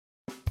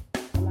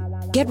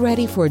Get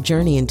ready for a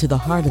journey into the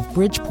heart of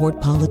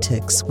Bridgeport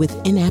politics with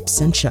In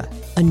Absentia,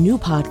 a new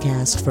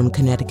podcast from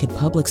Connecticut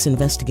Public's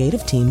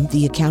investigative team,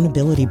 The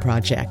Accountability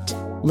Project.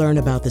 Learn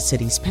about the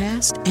city's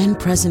past and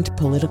present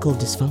political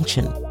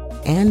dysfunction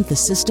and the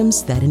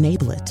systems that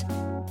enable it.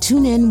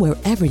 Tune in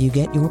wherever you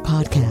get your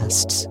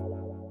podcasts.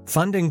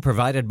 Funding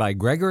provided by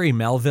Gregory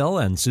Melville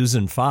and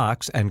Susan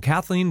Fox and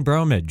Kathleen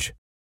Bromage.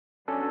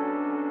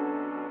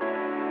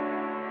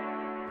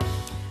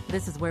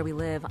 This is Where We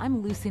Live.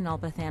 I'm Lucy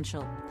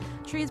Nalpathanchel.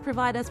 Trees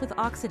provide us with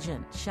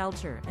oxygen,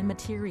 shelter, and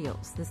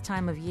materials. This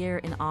time of year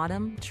in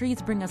autumn,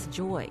 trees bring us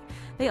joy.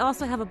 They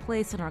also have a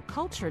place in our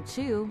culture,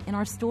 too, in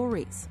our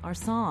stories, our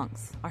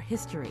songs, our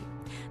history.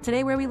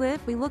 Today, Where We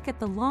Live, we look at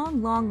the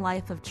long, long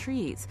life of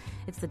trees.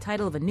 It's the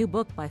title of a new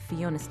book by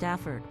Fiona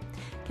Stafford.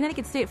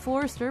 Connecticut State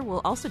Forester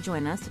will also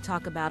join us to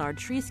talk about our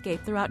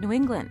treescape throughout New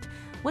England.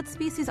 What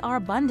species are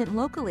abundant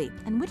locally,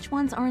 and which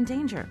ones are in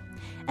danger?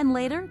 And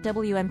later,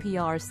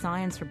 WNPR's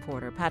science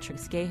reporter Patrick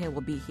Scahill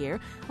will be here,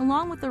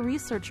 along with a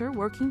researcher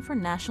working for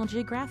National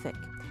Geographic.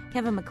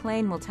 Kevin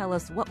McLean will tell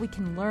us what we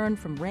can learn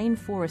from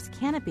rainforest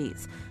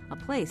canopies, a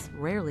place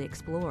rarely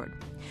explored.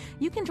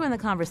 You can join the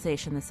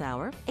conversation this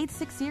hour,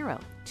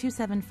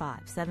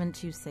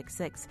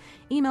 860-275-7266.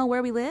 Email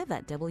Where We Live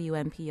at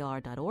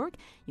WNPR.org.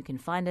 You can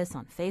find us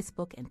on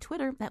Facebook and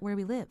Twitter at Where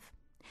We Live.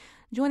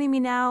 Joining me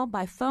now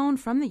by phone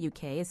from the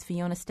UK is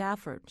Fiona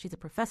Stafford. She's a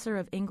professor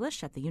of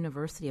English at the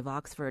University of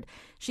Oxford.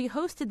 She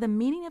hosted The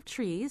Meaning of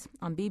Trees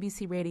on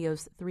BBC Radio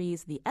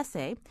 3's The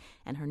Essay,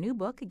 and her new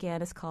book,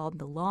 again, is called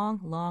The Long,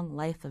 Long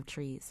Life of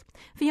Trees.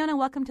 Fiona,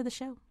 welcome to the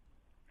show.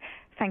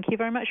 Thank you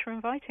very much for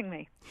inviting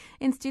me.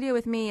 In studio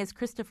with me is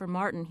Christopher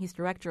Martin. He's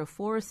Director of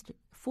Forestry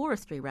for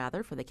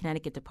the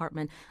Connecticut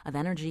Department of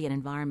Energy and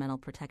Environmental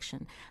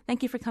Protection.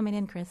 Thank you for coming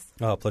in, Chris.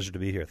 Oh, pleasure to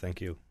be here. Thank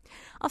you.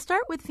 I'll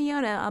start with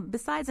Fiona.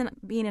 Besides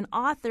being an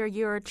author,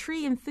 you're a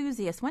tree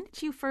enthusiast. When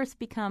did you first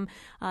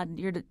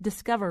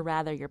discover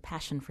your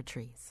passion for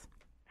trees?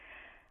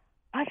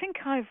 I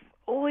think I've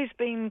always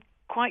been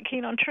quite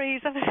keen on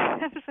trees ever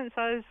since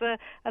I was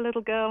a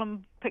little girl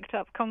and picked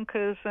up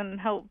conkers and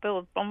helped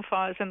build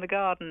bonfires in the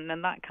garden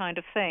and that kind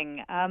of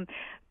thing.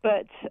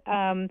 But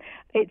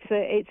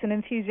it's an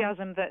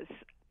enthusiasm that's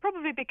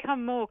probably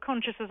become more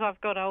conscious as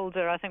I've got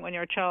older. I think when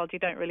you're a child, you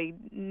don't really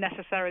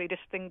necessarily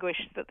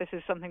distinguish that this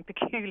is something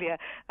peculiar.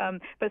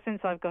 But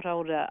since I've got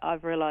older,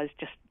 I've realised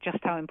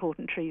just how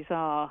important trees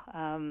are.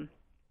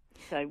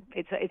 So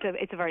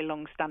it's a very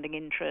long-standing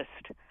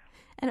interest.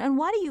 And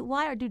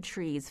why do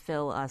trees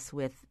fill us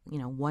with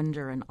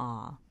wonder and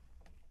awe?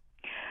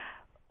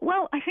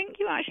 Well, I think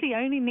you actually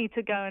only need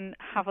to go and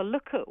have a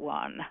look at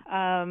one.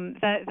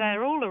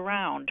 They're all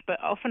around, but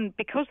often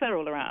because they're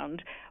all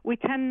around, we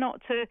tend not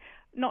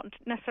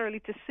necessarily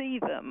to see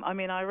them. I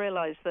mean, I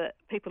realise that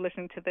people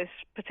listening to this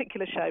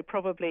particular show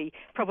probably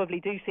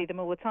do see them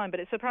all the time, but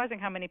it's surprising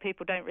how many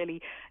people don't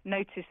really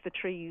notice the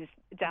trees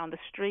down the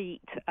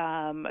street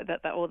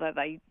that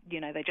they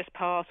just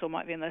pass or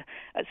might be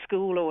at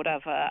school or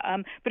whatever.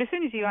 But as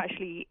soon as you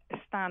actually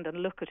stand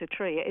and look at a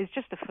tree, it is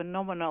just a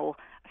phenomenal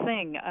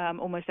thing.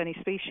 Almost any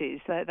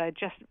species, they're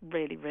just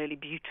really, really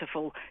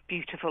beautiful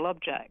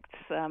objects.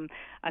 And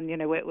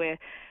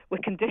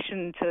we're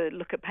conditioned to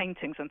look at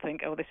paintings and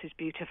think, oh, this is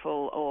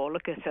beautiful, or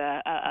look at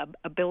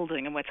a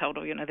building and we're told,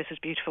 oh, this is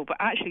beautiful. But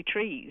actually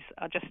trees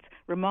are just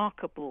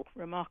remarkable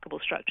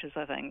structures,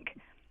 I think.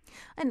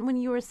 And when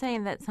you were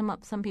saying that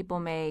some people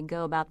may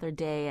go about their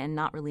day and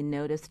not really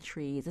notice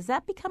trees, is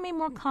that becoming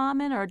more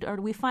common, or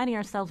are we finding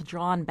ourselves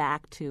drawn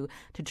back to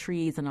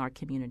trees in our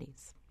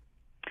communities?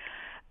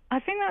 I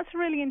think that's a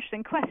really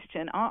interesting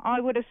question. I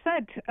would have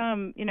said,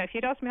 if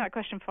you'd asked me that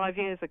question 5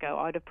 years ago,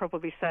 I'd have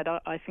probably said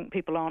I think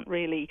people aren't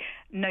really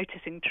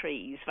noticing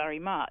trees very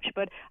much.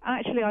 But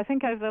actually, I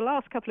think over the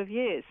last couple of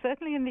years,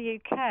 certainly in the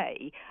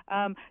UK,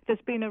 there's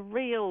been a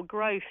real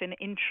growth in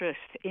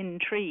interest in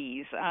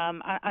trees,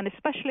 and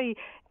especially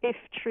if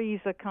trees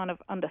are kind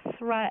of under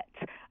threat.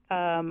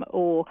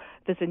 Or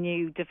there's a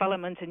new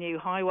development, a new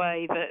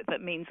highway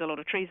that means a lot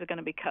of trees are going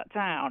to be cut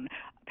down.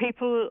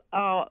 People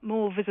are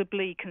more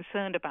visibly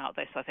concerned about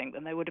this, I think,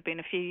 than they would have been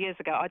a few years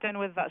ago. I don't know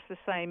whether that's the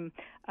same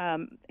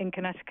in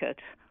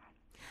Connecticut.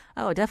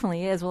 Oh, it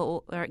definitely is.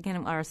 Well,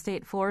 again, our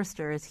state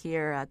forester is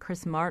here,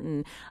 Chris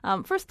Martin.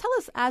 First, tell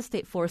us, as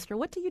state forester,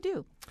 what do you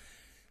do?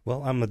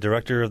 Well, I'm the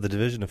director of the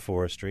Division of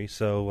Forestry,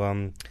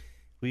 so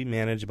we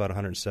manage about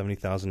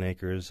 170,000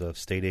 acres of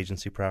state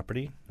agency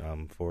property,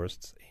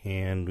 forests,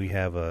 and we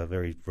have a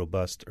very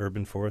robust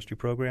urban forestry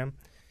program.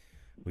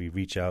 We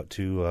reach out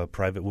to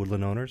private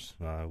woodland owners,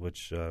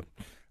 which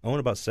own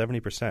about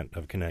 70%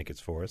 of Connecticut's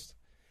forests.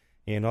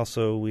 And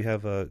also we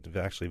have a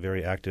actually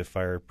very active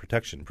fire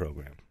protection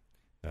program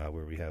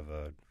where we have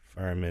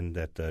firemen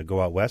that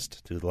go out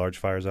west to the large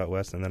fires out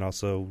west, and then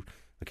also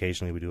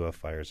occasionally we do have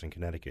fires in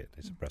Connecticut.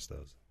 They suppress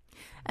those.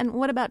 And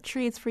what about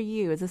trees for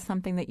you? Is this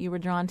something that you were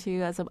drawn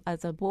to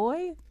as a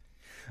boy?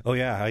 Oh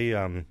yeah,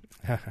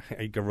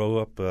 I grew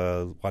up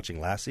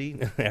watching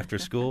Lassie after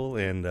school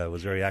and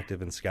was very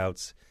active in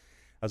Scouts.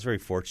 I was very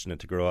fortunate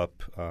to grow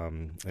up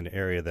in an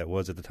area that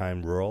was at the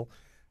time rural,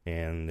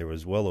 and there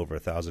was well over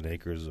 1,000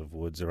 acres of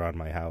woods around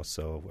my house.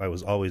 So I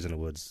was always in the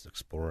woods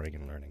exploring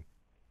and learning.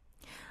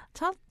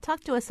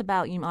 Talk to us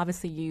about,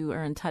 obviously you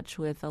are in touch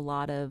with a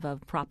lot of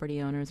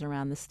property owners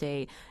around the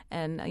state.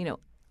 And,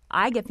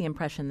 I get the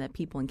impression that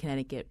people in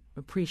Connecticut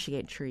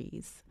appreciate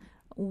trees.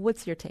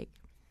 What's your take?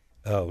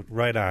 Oh,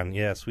 right on.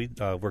 Yes, we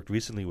worked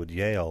recently with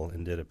Yale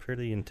and did a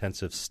pretty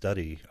intensive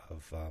study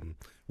of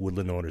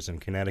woodland owners in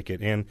Connecticut.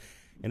 And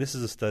this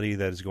is a study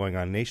that is going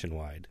on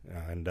nationwide.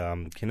 And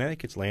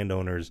Connecticut's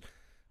landowners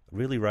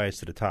really rise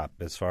to the top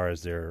as far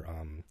as their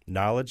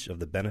knowledge of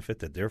the benefit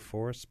that their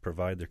forests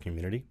provide their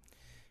community.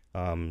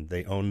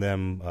 They own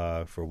them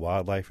for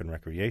wildlife and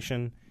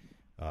recreation,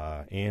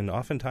 and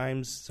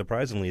oftentimes,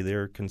 surprisingly,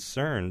 they're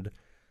concerned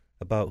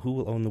about who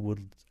will own the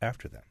woods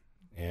after them,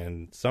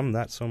 and some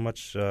not so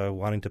much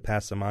wanting to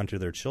pass them on to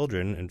their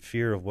children in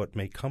fear of what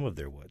may come of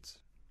their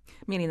woods.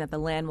 Meaning that the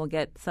land will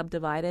get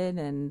subdivided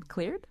and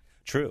cleared?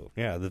 True,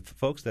 yeah. The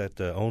folks that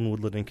own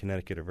woodland in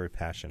Connecticut are very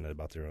passionate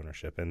about their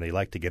ownership, and they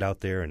like to get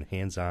out there and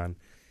hands-on,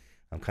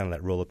 kind of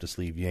that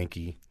roll-up-the-sleeve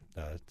Yankee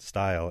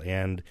style,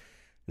 and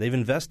they've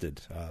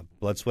invested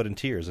blood, sweat, and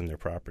tears in their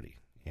property.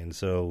 And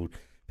so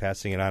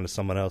passing it on to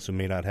someone else who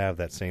may not have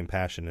that same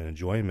passion and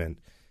enjoyment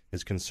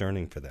is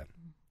concerning for them.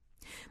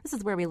 This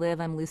is Where We Live.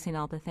 I'm Lucy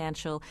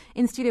Nalpathanchel.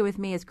 In studio with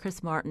me is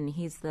Chris Martin.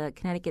 He's the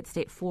Connecticut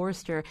State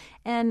Forester.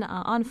 And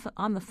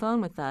on the phone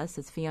with us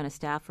is Fiona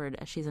Stafford.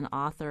 She's an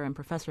author and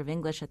professor of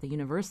English at the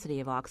University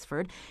of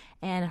Oxford.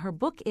 And her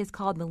book is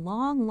called The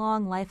Long,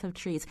 Long Life of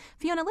Trees.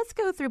 Fiona, let's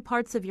go through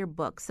parts of your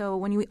book. So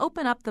when we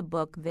open up the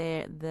book,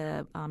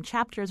 the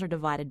chapters are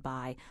divided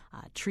by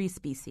tree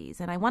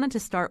species. And I wanted to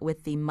start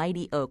with the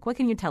mighty oak. What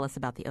can you tell us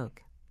about the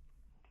oak?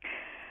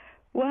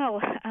 Well,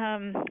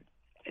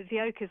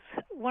 the oak is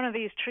one of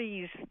these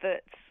trees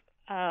that's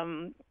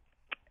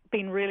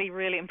been really,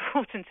 really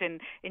important in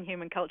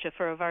human culture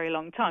for a very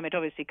long time. It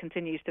obviously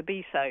continues to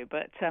be so,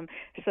 but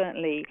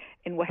certainly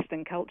in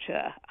Western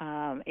culture,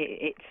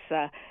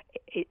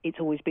 it's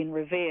always been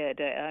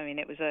revered. I mean,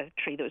 it was a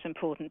tree that was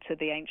important to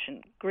the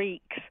ancient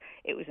Greeks.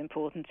 It was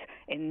important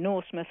in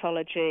Norse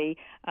mythology.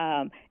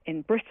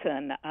 In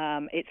Britain,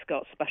 it's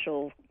got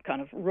special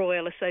kind of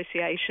royal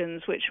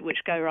associations which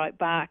go right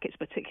back. It's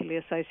particularly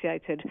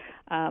associated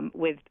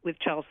with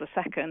Charles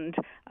II,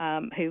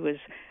 who was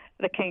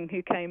the king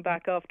who came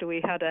back after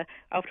we had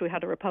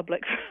a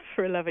republic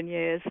for 11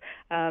 years.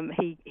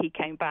 He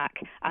came back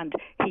and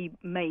he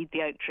made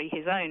the oak tree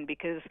his own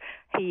because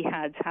he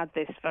had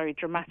this very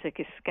dramatic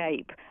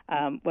escape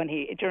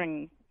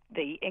during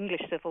the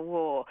English Civil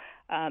War.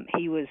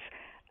 He was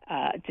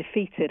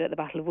defeated at the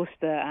Battle of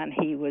Worcester, and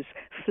he was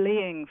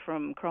fleeing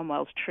from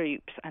Cromwell's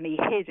troops, and he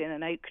hid in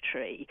an oak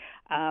tree,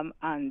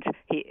 and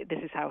this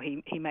is how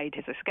he made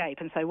his escape.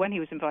 And so when he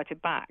was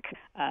invited back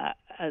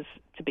as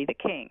to be the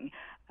king,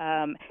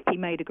 he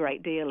made a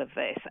great deal of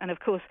this. And of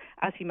course,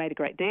 as he made a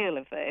great deal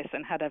of this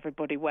and had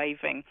everybody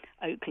waving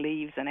oak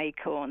leaves and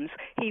acorns,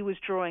 he was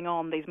drawing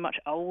on these much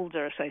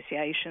older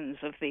associations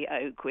of the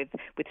oak with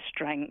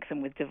strength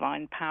and with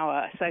divine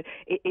power. So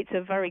it's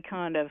a very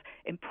kind of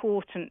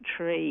important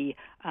tree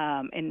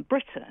in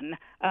Britain,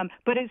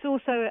 but it's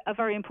also a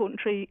very important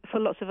tree for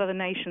lots of other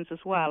nations as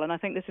well. And I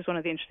think this is one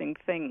of the interesting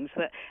things,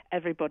 that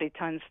everybody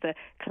tends to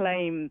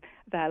claim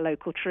their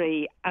local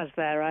tree as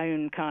their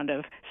own kind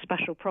of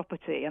special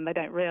property, and they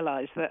don't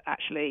realize that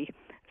actually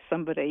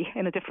somebody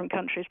in a different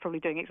country is probably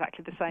doing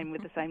exactly the same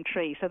with the same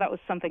tree. So that was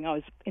something I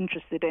was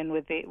interested in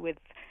with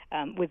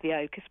the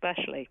oak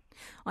especially.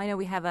 I know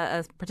we have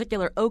a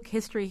particular oak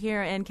history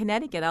here in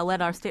Connecticut. I'll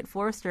let our state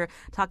forester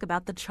talk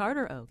about the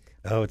charter oak.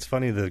 Oh, it's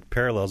funny, the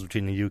parallels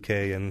between the UK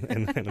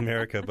and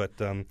America, but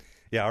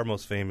yeah, our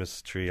most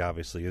famous tree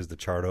obviously is the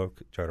charter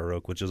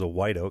oak, which is a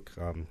white oak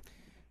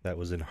that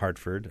was in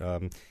Hartford.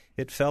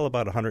 It fell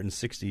about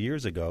 160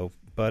 years ago,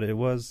 but it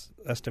was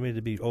estimated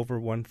to be over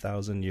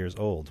 1,000 years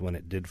old when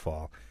it did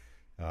fall.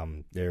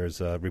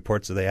 There's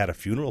reports that they had a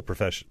funeral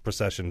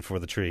procession for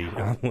the tree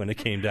when it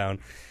came down.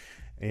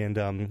 And,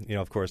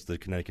 of course, the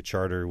Connecticut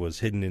Charter was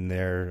hidden in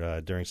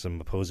there during some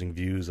opposing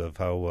views of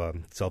how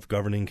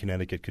self-governing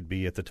Connecticut could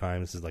be at the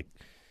time. This is I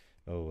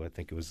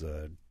think it was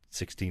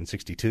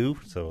 1662,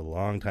 so a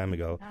long time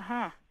ago.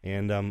 Uh-huh.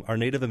 And our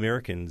Native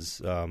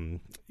Americans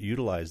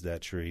utilized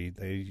that tree.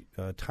 They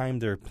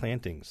timed their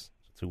plantings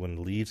to when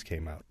the leaves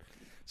came out.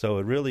 So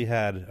it really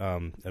had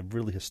a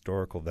really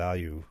historical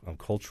value,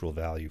 cultural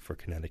value for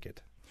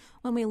Connecticut.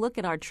 When we look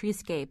at our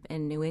treescape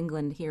in New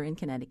England here in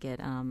Connecticut,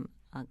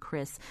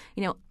 Chris,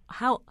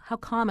 how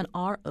common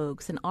are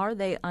oaks, and are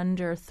they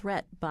under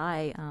threat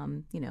by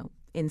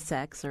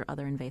insects or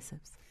other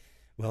invasives?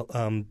 Well,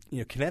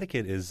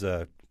 Connecticut is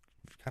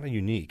kind of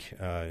unique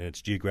in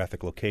its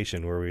geographic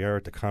location, where we are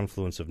at the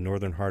confluence of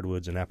northern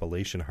hardwoods and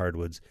Appalachian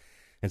hardwoods.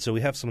 And so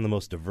we have some of the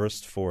most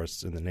diverse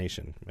forests in the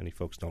nation. Many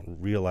folks don't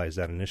realize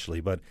that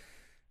initially, but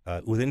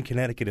within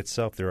Connecticut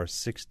itself, there are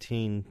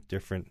 16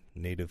 different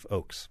native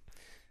oaks.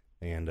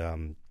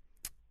 And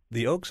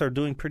the oaks are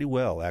doing pretty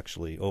well,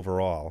 actually,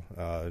 overall.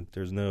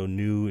 There's no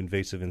new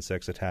invasive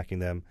insects attacking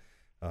them.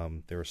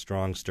 They're a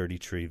strong, sturdy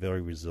tree,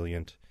 very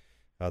resilient.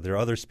 There are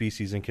other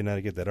species in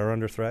Connecticut that are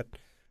under threat,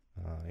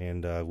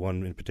 and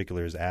one in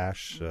particular is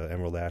ash.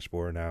 Emerald ash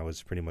borer now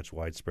is pretty much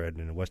widespread,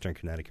 and in western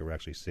Connecticut we're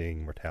actually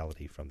seeing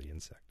mortality from the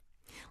insect.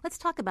 Let's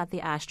talk about the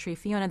ash tree.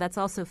 Fiona, that's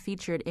also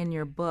featured in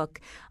your book.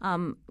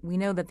 We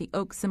know that the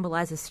oak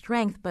symbolizes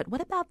strength, but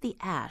what about the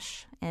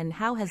ash, and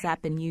how has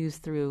that been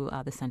used through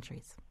the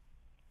centuries?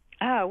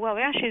 Well,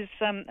 the ash is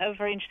a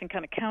very interesting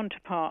kind of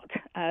counterpart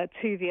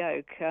to the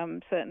oak.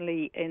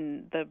 Certainly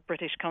in the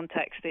British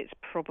context, it's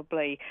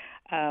probably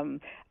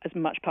as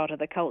much part of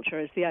the culture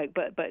as the oak,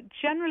 but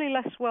generally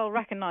less well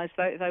recognised,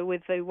 though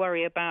with the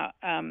worry about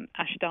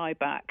ash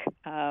dieback.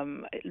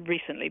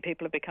 Recently,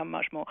 people have become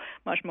much more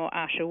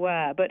ash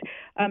aware. But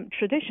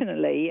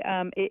traditionally,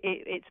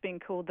 it's been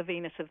called the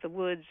Venus of the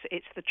woods.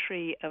 It's the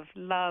tree of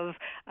love,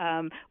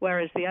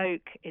 whereas the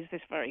oak is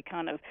this very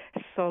kind of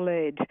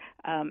solid,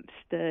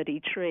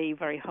 sturdy tree,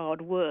 very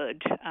hard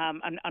wood,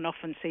 and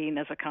often seen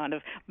as a kind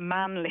of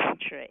manly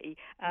tree.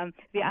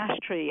 The ash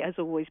tree has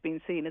always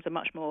been seen as a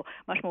much more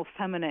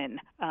feminine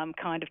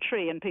kind of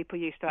tree, and people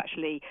used to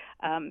actually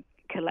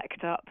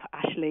collect up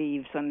ash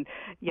leaves, and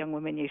young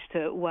women used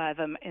to wear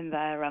them in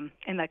their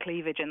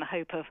cleavage in the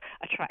hope of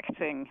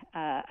attracting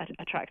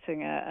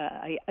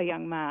a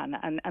young man.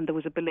 And there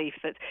was a belief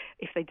that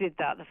if they did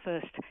that, the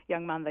first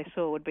young man they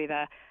saw would be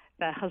their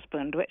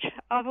husband, which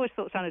I've always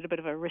thought sounded a bit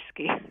of a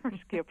risky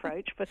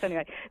approach. But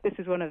anyway, this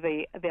is one of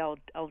the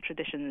old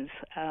traditions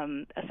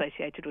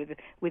associated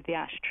with the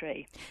ash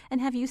tree.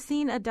 And have you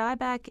seen a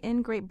dieback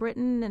in Great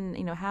Britain?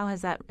 And how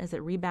has it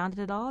rebounded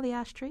at all, the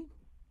ash tree?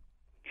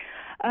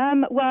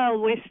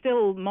 Well, we're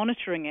still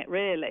monitoring it,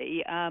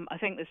 really. I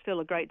think there's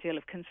still a great deal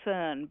of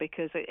concern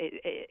because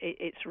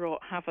it's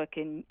wrought havoc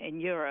in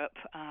Europe,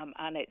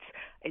 and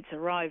it's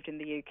arrived in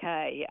the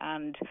UK,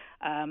 and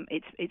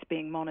it's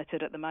being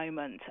monitored at the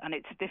moment, and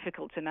it's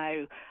difficult to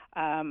know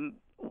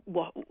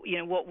what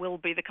will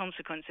be the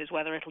consequences,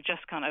 whether it'll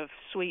just kind of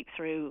sweep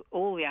through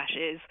all the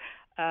ashes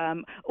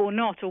or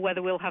not, or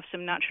whether we'll have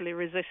some naturally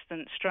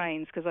resistant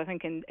strains, because I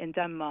think in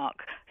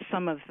Denmark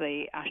some of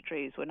the ash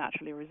trees were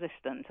naturally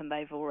resistant, and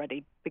they've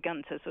already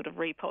begun to sort of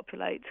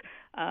repopulate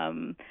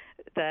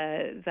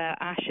their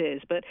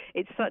ashes. But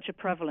it's such a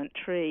prevalent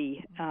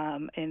tree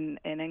in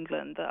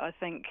England that I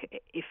think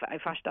if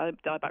ash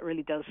dieback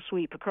really does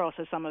sweep across,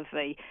 as some of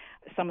the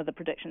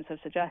predictions have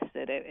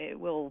suggested, it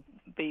will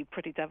be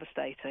pretty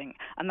devastating,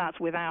 and that's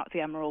without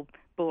the emerald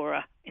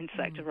borer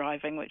insect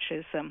arriving, which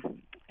is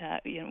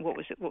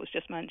what was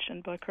just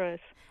mentioned by Chris.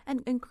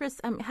 And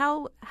Chris,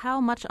 how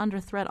much under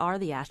threat are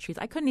the ash trees?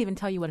 I couldn't even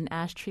tell you what an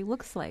ash tree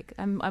looks like.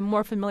 I'm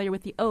more familiar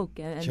with the oak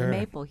and Sure. the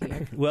maple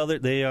here. Well,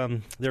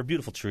 they're a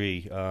beautiful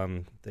tree.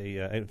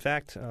 In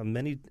fact,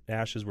 many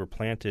ashes were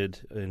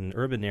planted in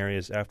urban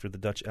areas after the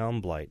Dutch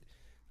elm blight.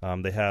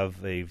 They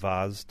have a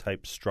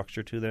vase-type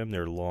structure to them.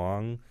 They're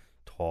long,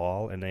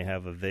 tall, and they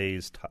have a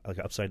vase, like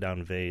an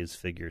upside-down vase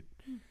figure.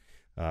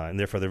 And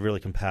therefore they're really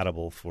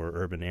compatible for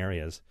urban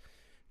areas.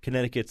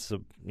 Connecticut's,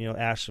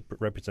 ash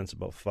represents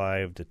about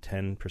 5 to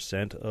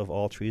 10% of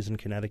all trees in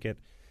Connecticut,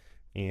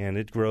 and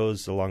it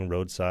grows along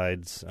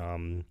roadsides.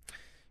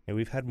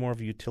 We've had more of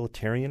a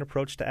utilitarian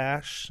approach to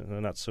ash,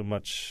 not so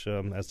much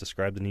as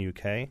described in the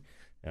UK.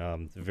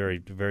 Very,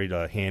 very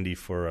handy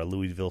for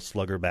Louisville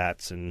slugger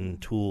bats and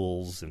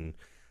tools, and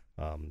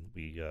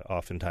we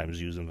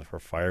oftentimes use them for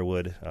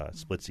firewood.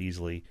 Splits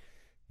easily,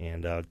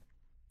 and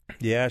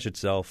the ash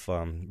itself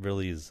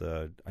really is,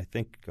 I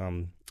think,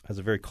 has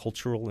a very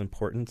cultural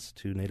importance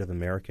to Native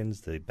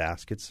Americans. The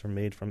baskets are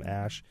made from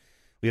ash.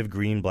 We have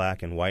green,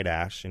 black, and white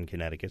ash in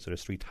Connecticut, so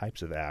there's 3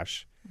 types of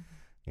ash,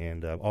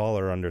 and all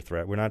are under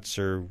threat. We're not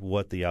sure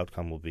what the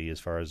outcome will be as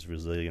far as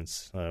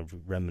resilience of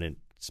remnant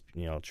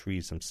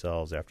trees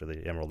themselves after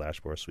the emerald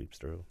ash borer sweeps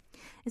through.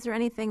 Is there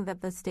anything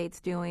that the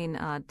state's doing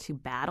to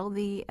battle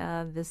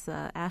this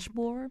ash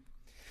borer?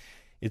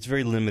 It's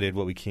very limited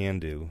what we can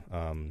do.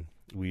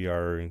 We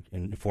are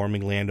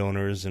informing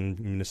landowners and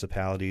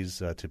municipalities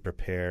to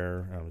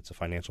prepare. It's a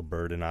financial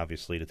burden,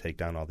 obviously, to take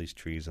down all these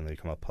trees, and they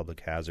become a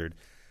public hazard.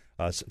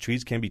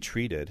 Trees can be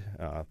treated,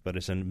 but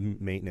it's a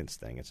maintenance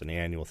thing. It's an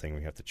annual thing.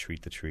 We have to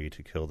treat the tree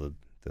to kill the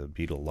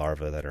beetle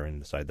larvae that are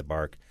inside the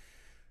bark.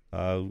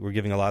 We're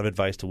giving a lot of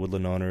advice to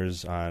woodland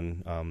owners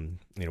on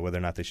whether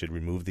or not they should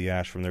remove the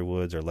ash from their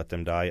woods or let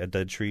them die. A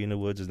dead tree in the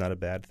woods is not a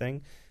bad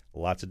thing.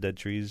 Lots of dead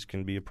trees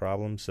can be a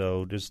problem.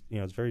 So just,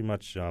 it's very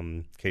much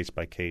case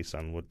by case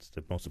on what's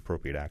the most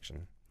appropriate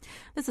action.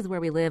 This is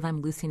Where We Live.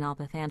 I'm Lucy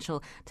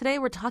Nalpathanchel. Today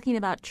we're talking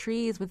about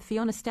trees with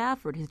Fiona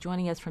Stafford, who's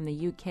joining us from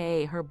the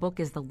UK. Her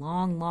book is The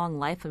Long, Long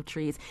Life of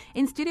Trees.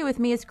 In studio with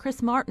me is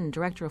Chris Martin,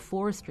 Director of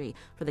Forestry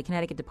for the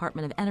Connecticut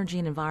Department of Energy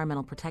and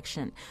Environmental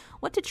Protection.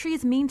 What do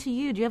trees mean to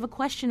you? Do you have a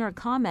question or a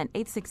comment?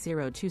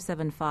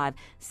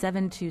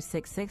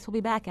 860-275-7266. We'll be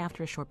back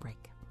after a short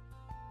break.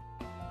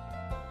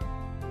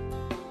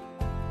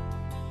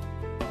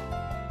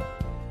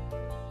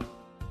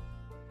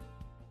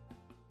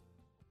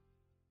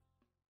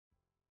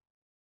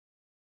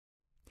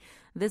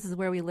 This is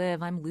Where We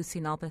Live. I'm Lucy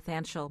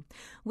Nalpathanchel.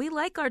 We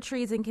like our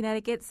trees in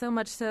Connecticut, so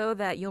much so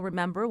that you'll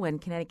remember when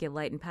Connecticut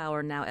Light and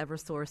Power, now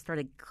Eversource,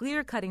 started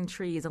clear-cutting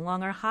trees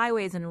along our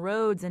highways and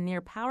roads and near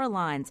power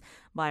lines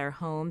by our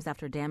homes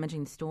after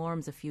damaging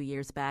storms a few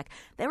years back.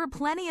 There were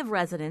plenty of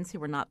residents who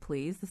were not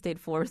pleased. The state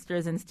forester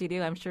is in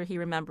studio. I'm sure he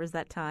remembers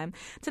that time.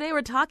 Today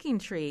we're talking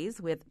trees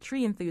with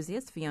tree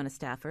enthusiast Fiona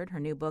Stafford. Her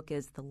new book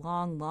is The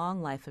Long,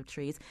 Long Life of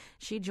Trees.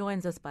 She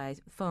joins us by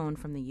phone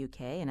from the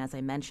UK. And as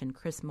I mentioned,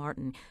 Chris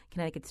Martin,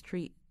 Connecticut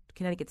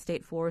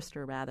State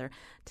Forester,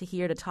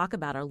 to talk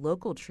about our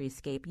local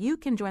treescape. You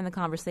can join the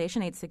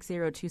conversation,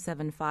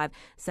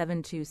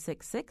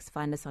 860-275-7266.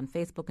 Find us on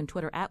Facebook and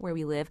Twitter at Where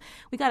We Live.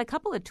 We got a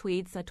couple of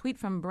tweets. A tweet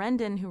from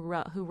Brendan who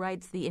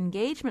writes, the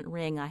engagement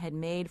ring I had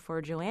made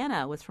for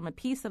Joanna was from a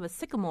piece of a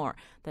sycamore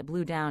that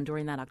blew down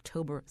during that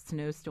October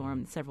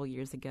snowstorm several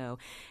years ago.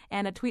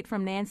 And a tweet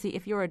from Nancy,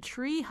 if you're a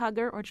tree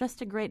hugger or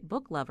just a great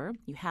book lover,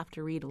 you have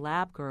to read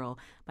Lab Girl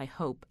by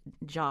Hope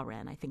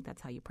Jaren. I think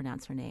that's how you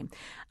pronounce her name.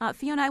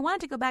 Fiona, I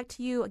wanted to go back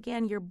to you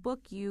again. Your book,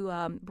 you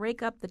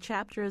break up the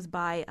chapters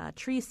by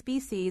tree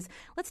species.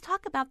 Let's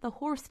talk about the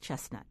horse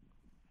chestnut.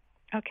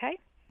 Okay.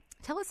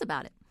 Tell us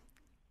about it.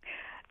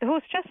 The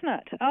horse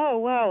chestnut. Oh,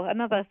 well,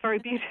 another very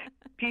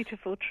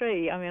beautiful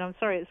tree. I mean, I'm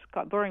sorry, it's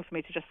quite boring for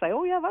me to just say,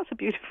 oh, yeah, that's a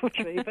beautiful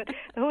tree. But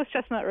the horse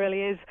chestnut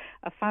really is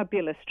a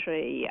fabulous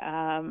tree.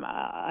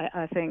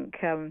 I think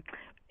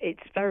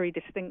it's very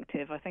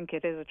distinctive. I think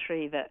it is a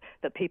tree that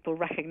people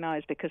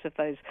recognize because of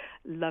those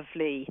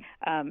lovely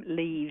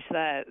leaves.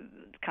 They're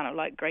kind of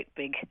like great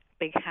big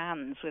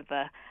hands with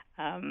the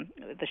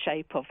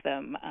shape of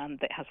them, and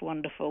it has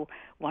wonderful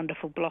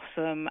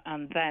blossom,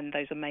 and then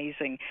those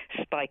amazing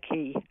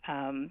spiky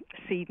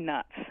seed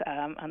nuts,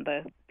 and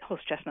the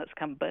horse chestnuts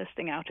come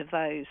bursting out of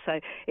those. So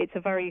it's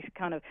a very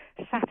kind of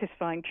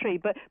satisfying tree.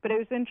 But it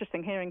was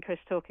interesting hearing Chris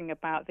talking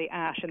about the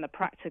ash and the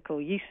practical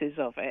uses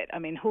of it. I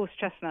mean, horse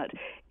chestnut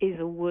is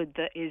a wood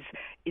that is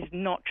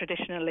not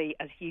traditionally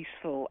as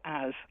useful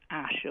as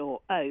ash or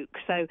oak.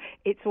 So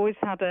it's always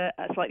had a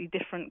slightly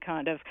different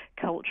kind of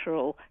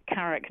cultural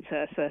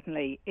character.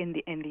 Certainly in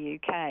the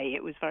UK,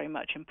 it was very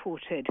much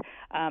imported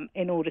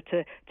in order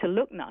to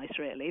look nice.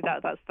 Really,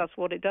 that's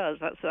what it does.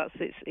 That's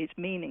its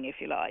meaning,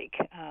 if you like.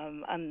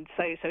 And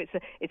so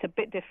it's a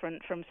bit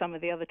different from some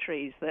of the other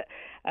trees that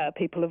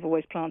people have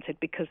always planted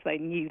because they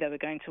knew they were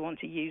going to want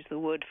to use the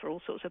wood for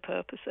all sorts of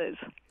purposes.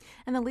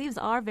 And the leaves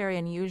are very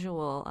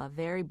unusual,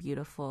 very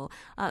beautiful.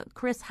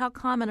 Chris, how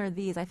common are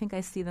these? I think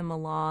I see them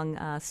along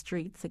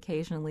streets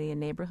occasionally in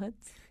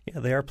neighborhoods. Yeah,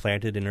 they are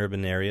planted in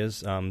urban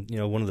areas.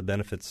 One of the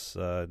benefits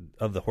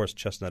of the horse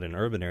chestnut in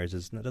urban areas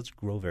is that it doesn't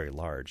grow very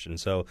large, and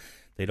so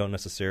they don't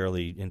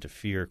necessarily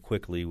interfere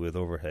quickly with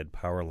overhead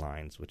power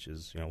lines, which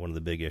is one of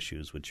the big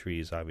issues with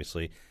trees.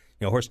 Obviously,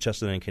 horse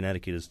chestnut in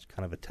Connecticut is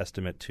kind of a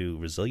testament to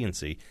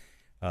resiliency.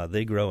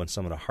 They grow in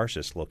some of the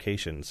harshest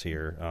locations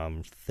here,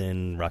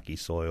 thin, rocky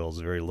soils,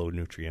 very low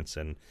nutrients,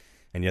 and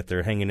yet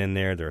they're hanging in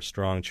there. They're a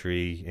strong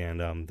tree,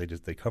 and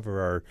they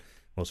cover our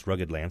most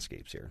rugged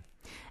landscapes here.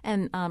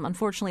 And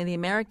unfortunately, the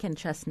American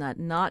chestnut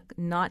not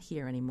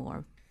here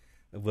anymore.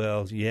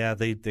 Well, yeah,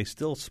 they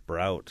still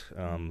sprout,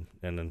 and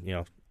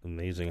then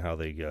amazing how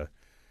they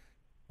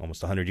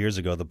almost 100 years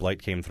ago the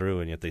blight came through,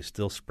 and yet they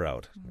still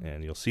sprout. Mm-hmm.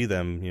 And you'll see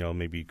them,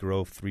 maybe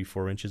grow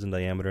 3-4 inches in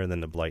diameter, and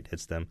then the blight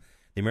hits them.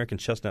 The American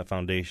Chestnut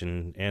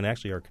Foundation and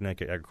actually our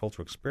Connecticut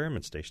Agricultural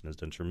Experiment Station has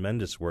done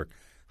tremendous work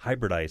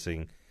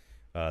hybridizing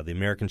the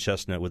American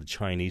chestnut with the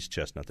Chinese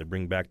chestnut. They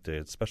bring back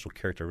the special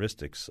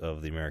characteristics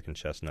of the American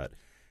chestnut.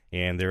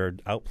 And they're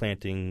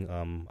outplanting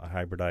a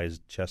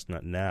hybridized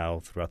chestnut now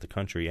throughout the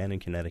country and in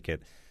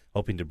Connecticut,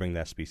 hoping to bring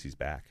that species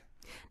back.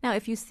 Now,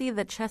 if you see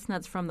the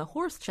chestnuts from the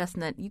horse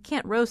chestnut, you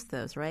can't roast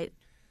those, right?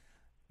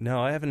 No,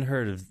 I haven't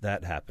heard of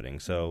that happening.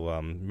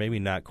 So maybe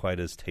not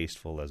quite as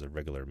tasteful as a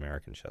regular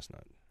American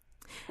chestnut.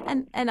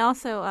 And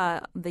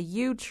also the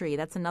yew tree,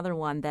 that's another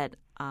one that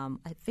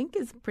I think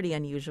is pretty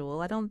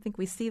unusual. I don't think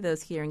we see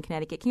those here in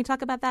Connecticut. Can you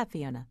talk about that,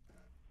 Fiona?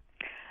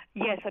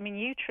 Yes, I mean,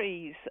 yew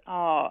trees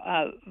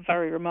are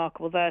very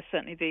remarkable. They're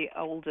certainly the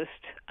oldest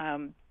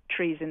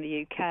trees in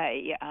the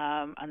UK,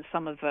 and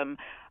some of them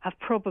have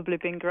probably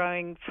been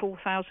growing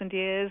 4,000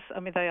 years.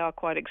 I mean, they are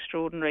quite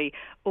extraordinary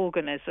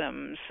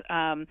organisms.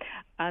 And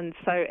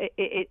so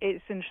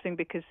it's interesting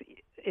because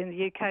in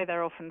the UK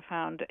they're often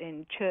found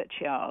in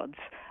churchyards,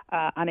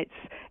 and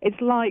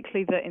it's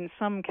likely that in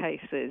some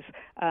cases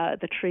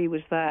the tree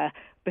was there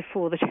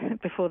before the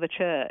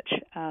church.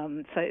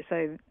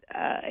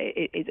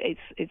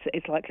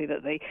 It's likely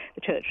that the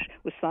church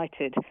was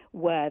sited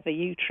where the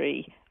yew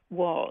tree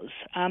was.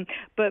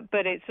 But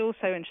it's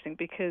also interesting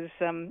because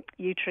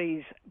yew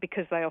trees,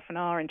 because they often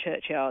are in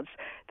churchyards,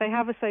 they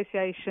have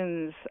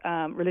associations,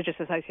 religious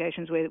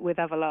associations with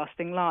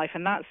everlasting life,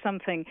 and that's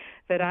something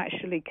that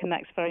actually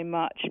connects very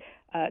much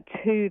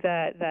to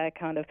their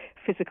kind of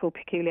physical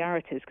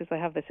peculiarities, because they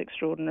have this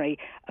extraordinary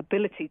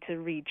ability to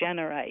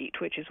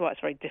regenerate, which is why it's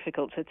very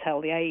difficult to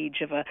tell the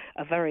age of a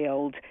very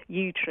old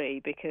yew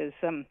tree, because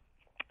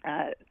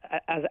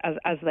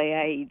as they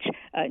age,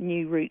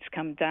 new roots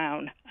come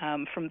down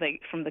from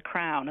the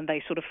crown, and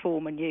they sort of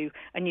form a new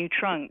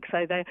trunk.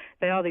 So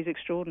they are these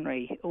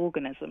extraordinary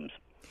organisms.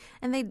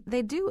 And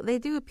they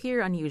do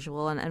appear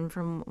unusual, and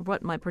from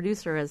what my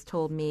producer has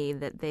told me,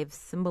 that they've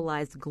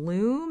symbolized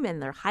gloom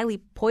and they're highly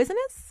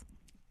poisonous.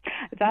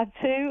 That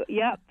too,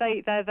 yeah.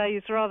 They're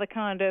these rather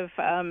kind of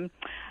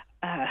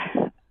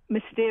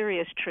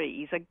mysterious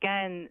trees,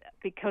 again,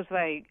 because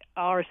they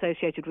are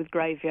associated with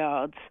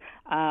graveyards.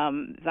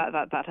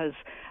 That has,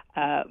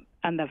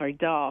 and they're very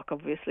dark,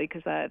 obviously,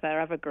 because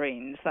they're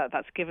evergreens.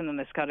 That's given them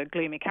this kind of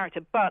gloomy character.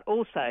 But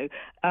also,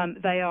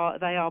 they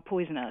are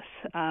poisonous.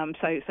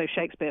 So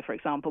Shakespeare, for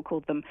example,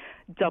 called them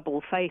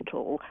double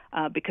fatal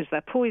because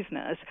they're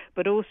poisonous,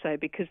 but also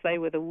because they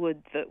were the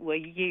wood that were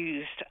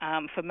used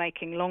for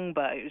making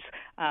longbows.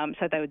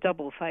 So they were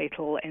double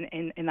fatal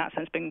in that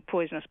sense, being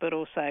poisonous, but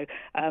also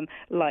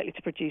likely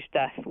to produce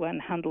death when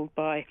handled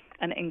by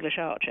an English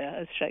archer,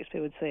 as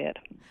Shakespeare would see it.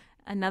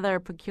 Another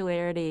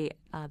peculiarity,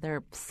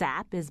 their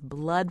sap is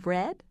blood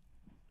red.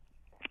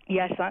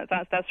 Yes,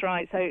 that's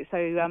right.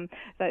 So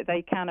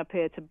they can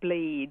appear to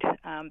bleed.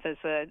 There's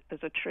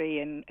a tree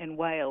in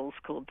Wales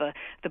called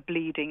the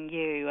bleeding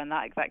yew, and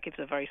that gives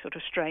a very sort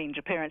of strange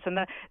appearance. And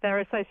they're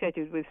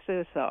associated with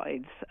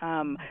suicides,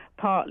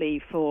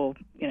 partly for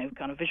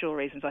kind of visual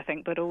reasons, I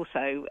think, but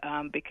also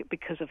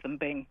because of them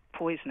being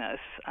poisonous.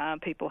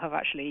 People have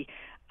actually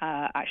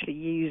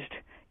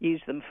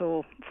used them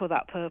for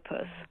that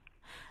purpose.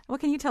 What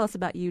can you tell us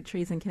about yew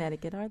trees in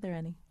Connecticut? Are there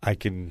any? I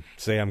can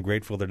say I'm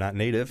grateful they're not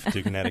native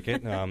to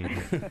Connecticut.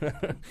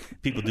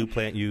 People do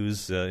plant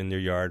yews in their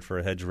yard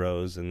for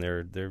hedgerows, and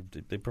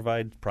they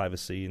provide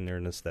privacy, and they're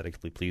an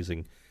aesthetically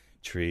pleasing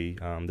tree.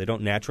 They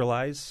don't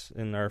naturalize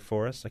in our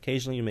forests.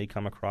 Occasionally you may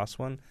come across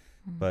one,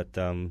 but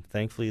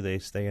thankfully they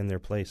stay in their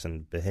place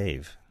and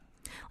behave.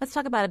 Let's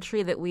talk about a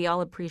tree that we all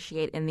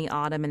appreciate in the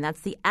autumn, and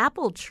that's the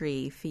apple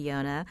tree,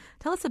 Fiona.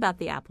 Tell us about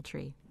the apple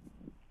tree.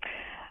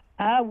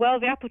 Well,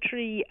 the apple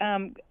tree,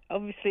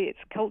 obviously its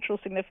cultural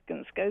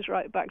significance goes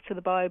right back to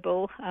the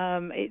Bible.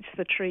 It's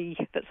the tree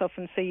that's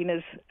often seen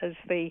as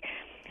the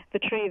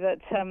tree that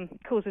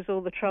causes all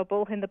the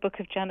trouble in the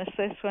book of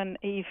Genesis when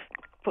Eve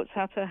puts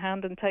out her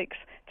hand and takes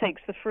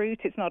the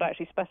fruit. It's not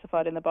actually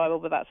specified in the Bible,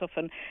 but it's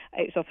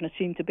often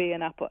assumed to be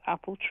an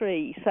apple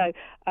tree. So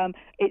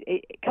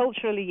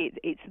culturally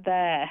it's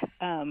there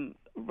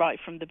right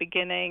from the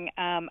beginning,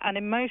 and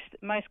in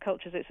most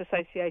cultures it's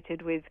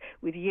associated with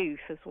youth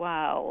as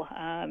well.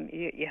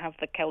 You have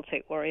the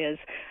Celtic warriors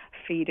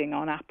feeding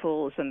on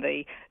apples, and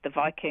the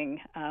Viking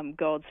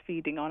gods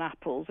feeding on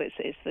apples.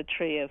 It's the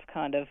tree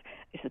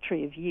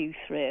of youth,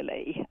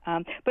 really.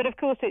 But of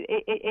course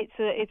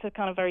it's a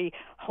kind of very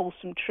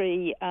wholesome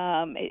tree.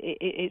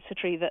 It's a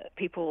tree that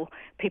people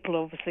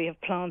obviously have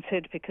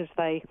planted because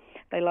they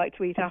like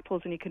to eat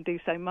apples, and you can do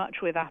so much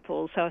with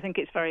apples. So I think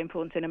it's very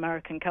important in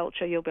American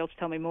culture. You'll be able to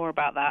tell me more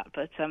about that,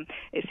 but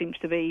it seems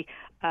to be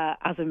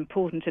as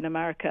important in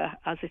America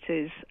as it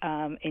is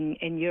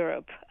in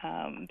Europe.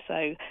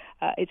 So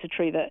it's a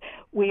tree that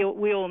we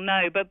all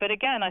know. But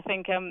again, I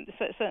think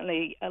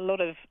certainly a lot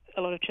of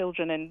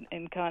children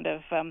in kind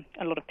of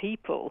a lot of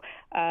people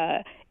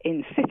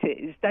in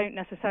cities don't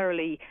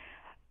necessarily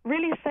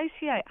really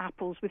associate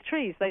apples with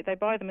trees. They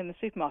buy them in the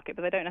supermarket,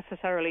 but they don't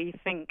necessarily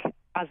think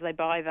as they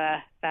buy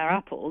their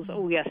apples,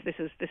 oh yes, this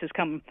has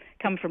come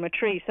from a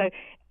tree. So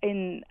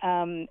in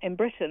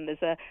Britain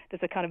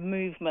there's a kind of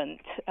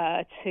movement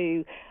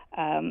to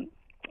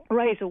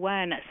raise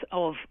awareness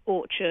of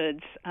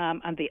orchards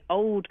and the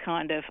old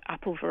kind of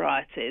apple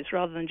varieties,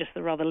 rather than just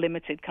the rather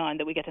limited kind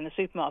that we get in the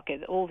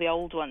supermarket, all the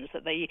old ones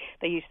that they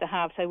used to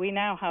have. So we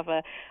now have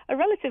a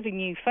relatively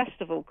new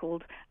festival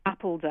called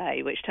Apple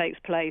Day, which takes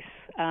place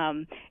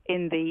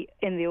in the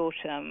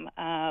autumn,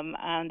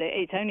 and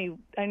it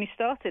only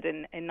started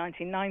in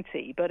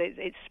 1990, but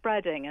it's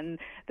spreading, and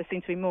there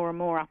seem to be more and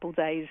more Apple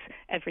Days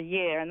every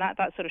year, and that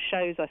sort of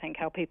shows, I think,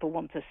 how people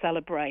want to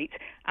celebrate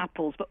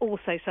apples, but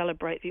also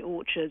celebrate the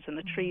orchards and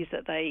the trees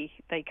that they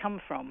come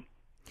from.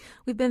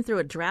 We've been through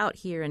a drought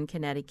here in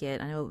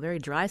Connecticut. I know very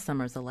dry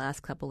summers the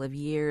last couple of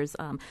years.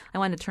 I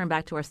wanted to turn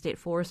back to our state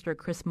forester,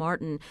 Chris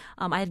Martin.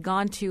 I had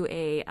gone to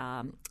a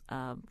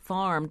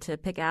farm to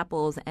pick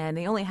apples, and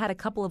they only had a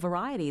couple of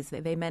varieties.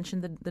 They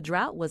mentioned the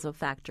drought was a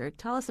factor.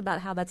 Tell us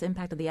about how that's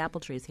impacted the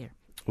apple trees here.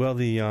 Well,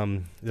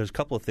 there's a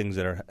couple of things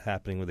that are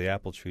happening with the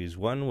apple trees.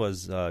 One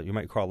was, you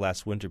might recall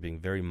last winter being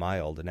very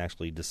mild, and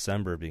actually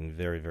December being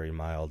very, very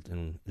mild.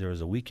 And there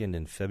was a weekend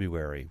in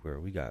February where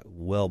we got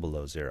well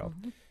below zero.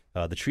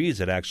 Mm-hmm. The trees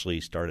had actually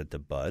started to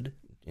bud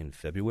in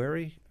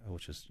February,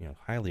 which is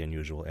highly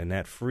unusual. And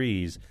that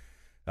freeze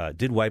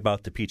did wipe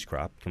out the peach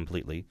crop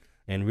completely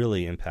and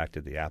really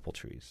impacted the apple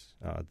trees.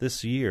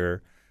 This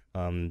year,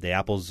 the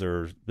apples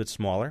are a bit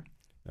smaller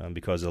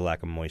because of the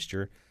lack of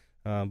moisture.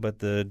 But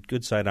the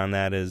good side on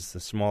that is the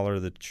smaller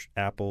the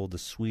apple, the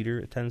sweeter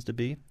it tends to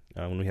be.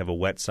 When we have a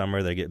wet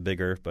summer, they get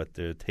bigger, but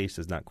the taste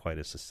is not quite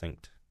as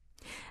succinct.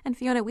 And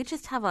Fiona, we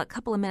just have a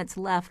couple of minutes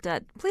left.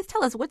 Please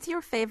tell us, what's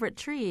your favorite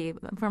tree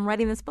from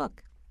writing this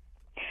book?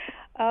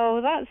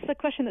 Oh, that's a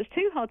question that's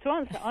too hard to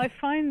answer. I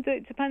find that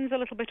it depends a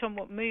little bit on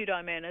what mood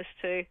I'm in as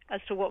to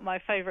what my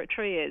favourite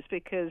tree is,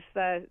 because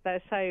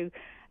they're so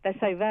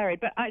varied.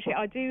 But actually,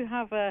 I do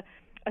have a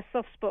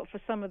soft spot for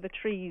some of the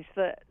trees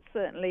that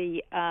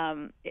certainly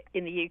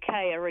in the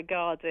UK are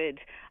regarded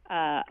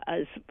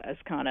as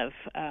kind of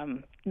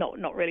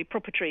not really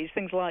proper trees.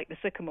 Things like the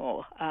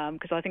sycamore,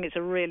 because I think it's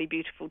a really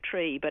beautiful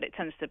tree, but it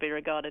tends to be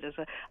regarded as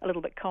a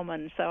little bit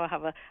common. So I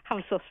have a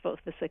soft spot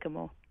for the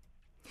sycamore.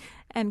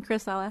 And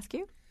Chris, I'll ask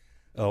you.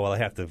 Oh, well, I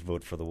have to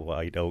vote for the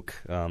white oak,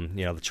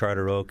 the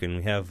charter oak. And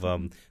we have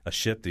a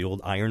ship, the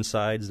old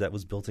Ironsides, that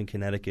was built in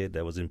Connecticut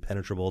that was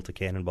impenetrable to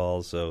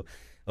cannonballs. So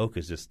oak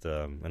is just,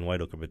 and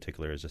white oak in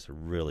particular, is just a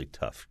really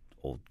tough,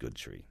 old, good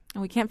tree.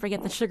 And we can't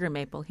forget the sugar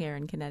maple here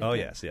in Connecticut. Oh,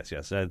 yes.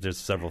 There's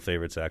several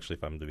favorites, actually,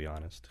 if I'm to be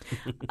honest.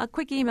 A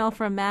quick email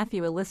from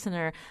Matthew, a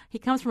listener. He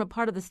comes from a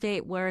part of the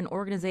state where an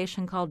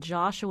organization called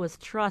Joshua's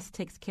Trust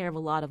takes care of a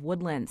lot of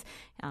woodlands.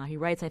 He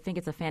writes, I think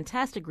it's a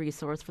fantastic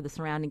resource for the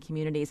surrounding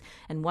communities,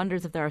 and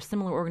wonders if there are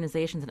similar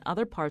organizations in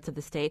other parts of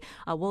the state.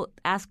 We'll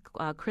ask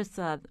Chris,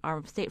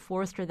 our state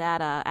forester, that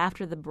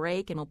after the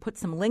break, and we'll put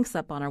some links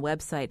up on our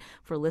website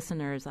for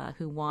listeners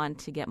who want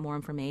to get more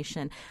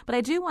information. But I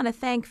do want to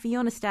thank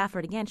Fiona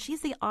Stafford again.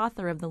 She's the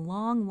author of The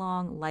Long,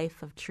 Long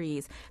Life of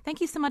Trees.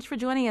 Thank you so much for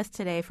joining us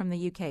today from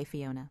the UK,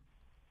 Fiona.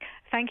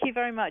 Thank you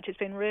very much. It's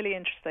been really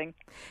interesting.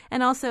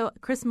 And also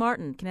Chris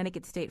Martin,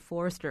 Connecticut State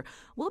Forester.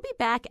 We'll be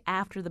back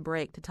after the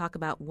break to talk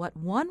about what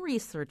one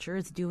researcher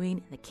is doing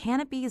in the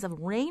canopies of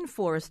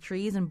rainforest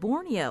trees in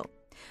Borneo.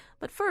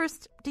 But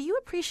first, do you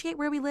appreciate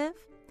where we live?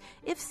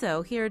 If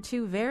so, here are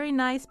two very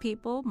nice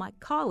people, my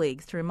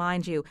colleagues, to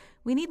remind you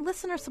we need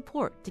listener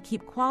support to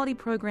keep quality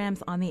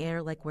programs on the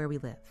air like Where We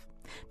Live.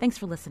 Thanks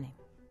for listening.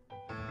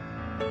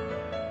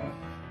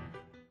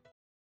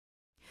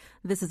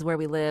 This is Where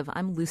We Live.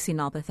 I'm Lucy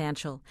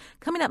Nalpathanchel.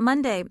 Coming up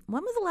Monday,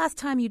 when was the last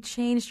time you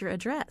changed your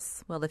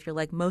address? Well, if you're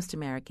like most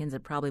Americans,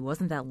 it probably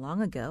wasn't that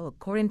long ago.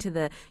 According to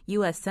the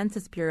U.S.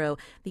 Census Bureau,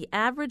 the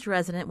average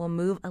resident will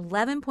move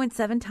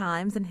 11.7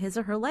 times in his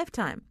or her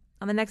lifetime.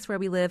 On the next Where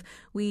We Live,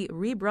 we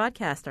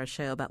rebroadcast our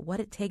show about what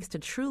it takes to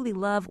truly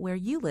love where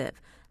you live.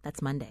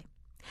 That's Monday.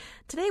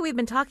 Today we've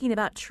been talking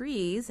about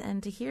trees,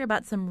 and to hear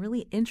about some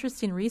really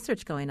interesting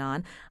research going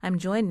on, I'm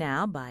joined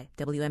now by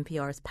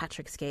WNPR's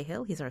Patrick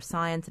Scahill. He's our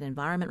science and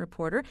environment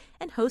reporter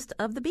and host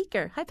of The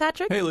Beaker. Hi,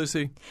 Patrick. Hey,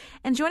 Lucy.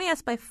 And joining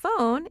us by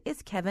phone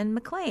is Kevin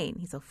McLean.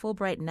 He's a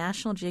Fulbright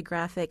National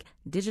Geographic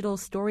Digital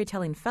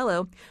Storytelling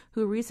Fellow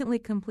who recently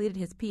completed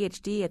his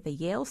PhD at the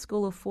Yale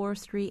School of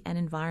Forestry and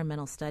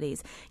Environmental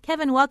Studies.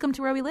 Kevin, welcome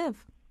to Where We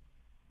Live.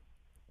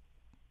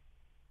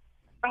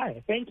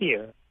 Hi, thank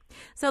you.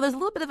 So there's a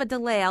little bit of a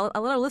delay. I'll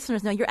let our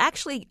listeners know you're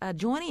actually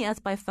joining us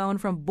by phone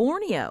from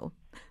Borneo.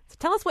 So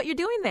tell us what you're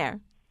doing there.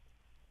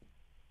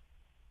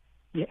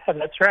 Yeah,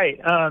 that's right.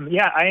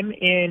 I'm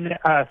in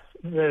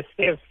the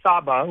state of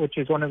Sabah, which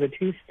is one of the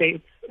two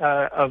states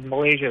of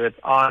Malaysia that's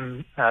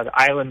on the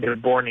island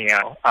of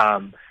Borneo.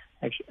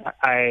 Actually,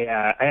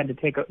 I had to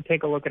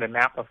take a look at a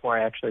map before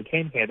I actually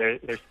came here.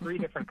 There's three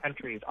different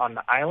countries on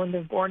the island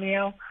of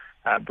Borneo.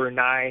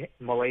 Brunei,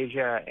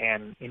 Malaysia,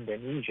 and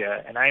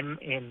Indonesia. And I'm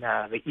in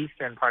the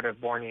eastern part of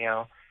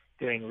Borneo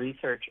doing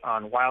research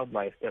on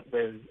wildlife that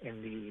lives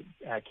in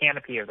the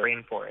canopy of the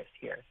rainforest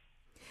here.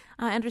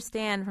 I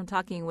understand from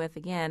talking with,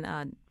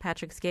 again,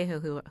 Patrick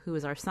Scahill, who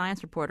is our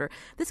science reporter,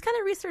 this kind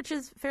of research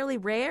is fairly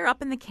rare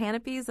up in the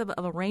canopies of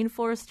a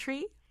rainforest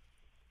tree?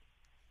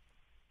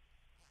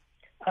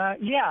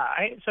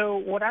 So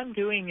what I'm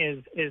doing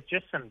is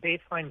just some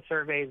baseline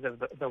surveys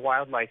of the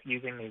wildlife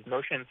using these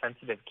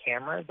motion-sensitive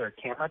cameras or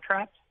camera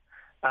traps.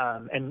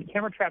 And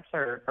camera traps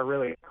are a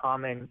really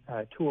common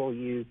tool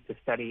used to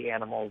study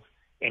animals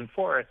in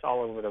forests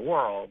all over the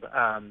world.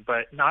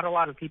 But not a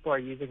lot of people are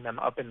using them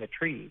up in the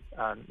trees,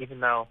 even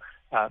though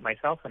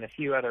myself and a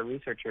few other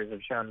researchers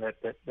have shown that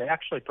they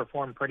actually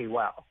perform pretty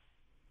well.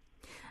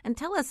 And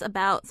tell us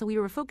about, so we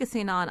were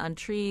focusing on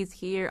trees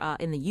here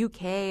in the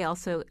UK,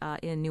 also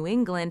in New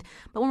England,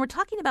 but when we're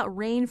talking about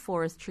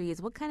rainforest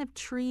trees, what kind of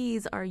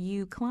trees are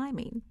you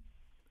climbing?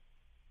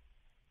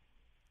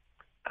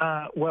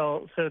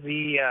 So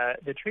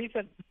the trees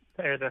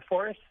the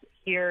forests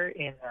here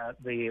in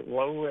the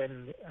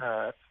lowlands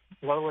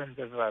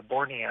of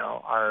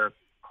Borneo are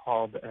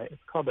called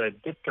a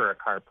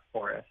dipterocarp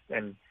forest,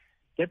 and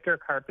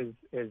dipterocarp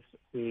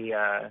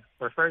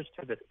refers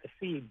to the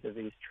seeds of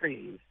these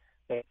trees.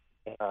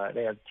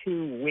 They have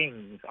two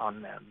wings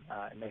on them,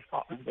 and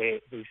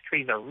these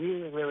trees are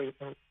really, really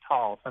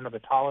tall. Some of the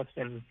tallest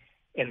in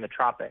the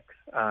tropics.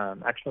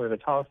 Actually, the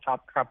tallest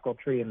tropical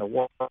tree in the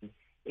world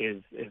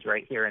is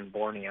right here in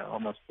Borneo,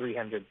 almost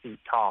 300 feet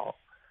tall.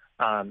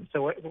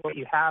 So what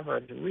you have are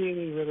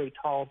really, really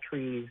tall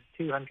trees,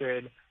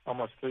 200,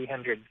 almost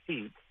 300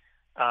 feet,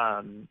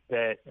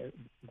 that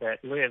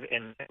live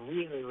in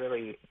really,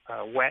 really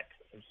wet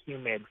and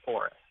humid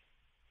forests.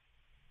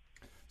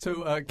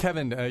 So,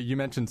 Kevin, you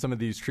mentioned some of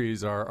these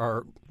trees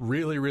are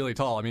really, really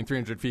tall. I mean,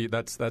 300 feet,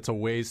 that's a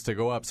ways to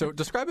go up. So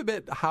describe a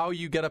bit how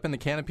you get up in the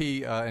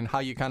canopy and how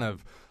you kind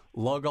of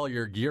lug all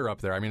your gear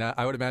up there? I mean,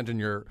 I would imagine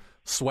you're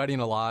sweating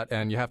a lot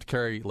and you have to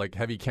carry like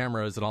heavy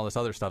cameras and all this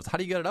other stuff. So how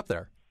do you get it up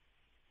there?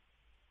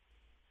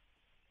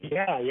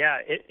 Yeah,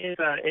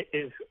 it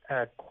is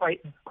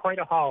quite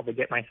a haul to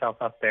get myself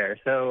up there.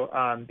 So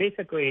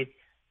basically,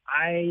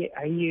 I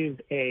use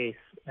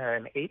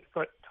an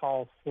 8-foot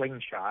tall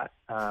slingshot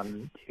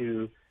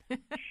to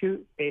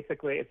shoot.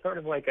 Basically, it's sort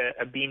of like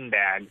a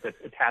beanbag that's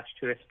attached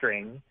to a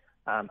string.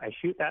 I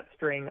shoot that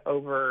string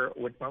over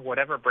with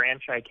whatever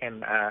branch I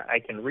can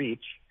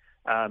reach,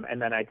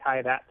 and then I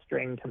tie that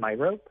string to my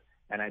rope,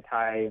 and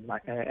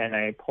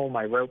I pull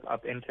my rope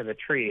up into the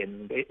tree,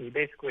 and you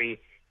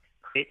basically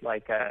create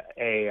like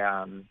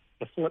a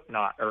slip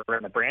knot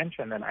around the branch,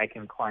 and then I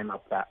can climb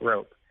up that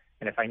rope.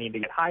 And if I need to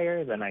get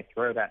higher, then I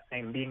throw that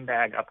same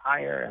beanbag up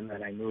higher, and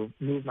then I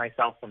move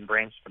myself from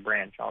branch to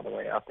branch all the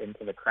way up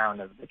into the crown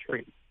of the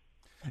tree.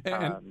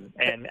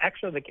 And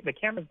actually, the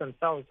cameras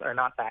themselves are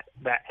not that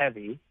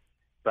heavy,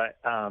 but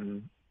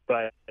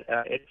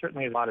it's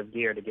certainly a lot of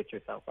gear to get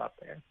yourself up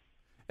there.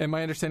 And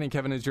my understanding,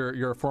 Kevin, is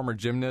you're a former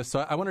gymnast.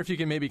 So I wonder if you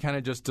can maybe kind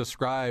of just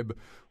describe,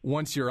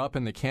 once you're up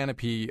in the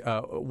canopy,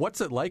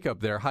 what's it like up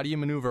there? How do you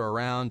maneuver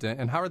around,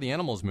 and how are the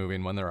animals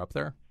moving when they're up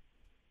there?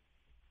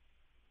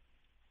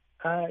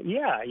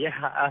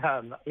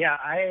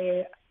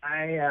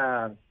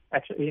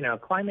 Actually,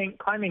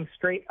 climbing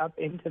straight up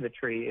into the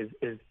tree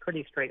is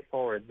pretty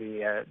straightforward.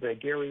 The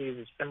gear we use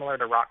is similar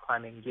to rock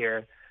climbing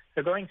gear.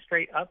 So going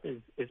straight up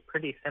is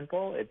pretty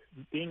simple. It's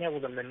being able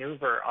to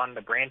maneuver on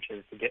the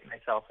branches to get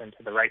myself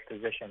into the right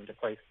position to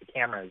place the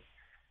cameras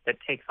that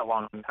takes a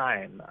long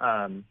time.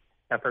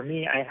 Now for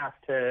me, I have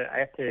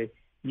to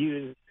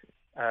use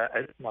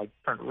like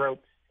different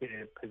ropes to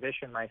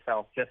position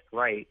myself just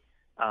right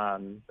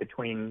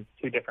between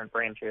two different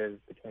branches,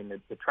 between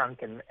the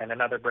trunk and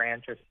another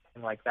branch or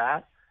something like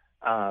that.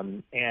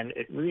 And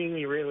it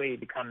really, really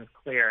becomes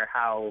clear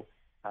how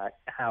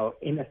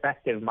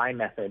ineffective my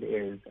method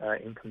is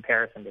in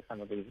comparison to some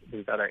of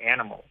these other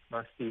animals.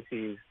 Most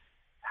species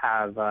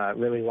have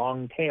really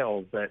long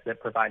tails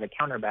that provide a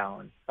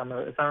counterbalance. Some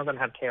of them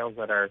have tails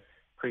that are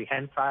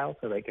prehensile,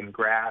 so they can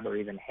grab or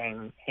even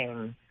hang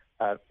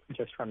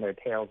just from their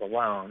tails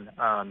alone.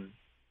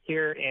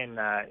 Here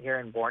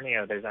in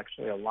Borneo, there's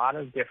actually a lot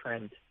of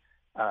different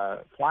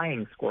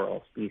flying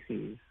squirrel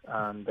species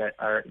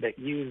that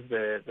use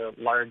the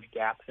large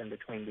gaps in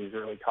between these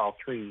really tall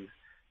trees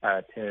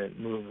to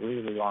move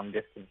really long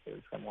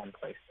distances from one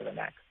place to the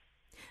next.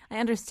 I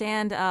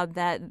understand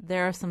that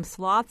there are some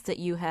sloths that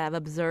you have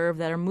observed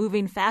that are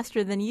moving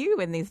faster than you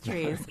in these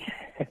trees.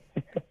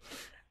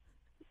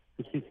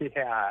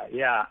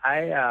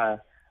 Yeah.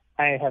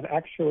 I have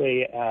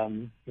actually,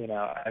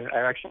 I've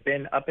actually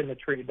been up in the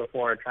tree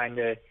before trying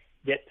to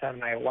get to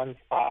my one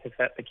spot to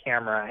set the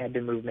camera. I had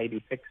to move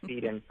maybe 6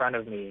 feet in front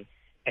of me,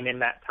 and in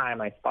that time,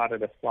 I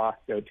spotted a sloth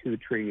go two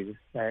trees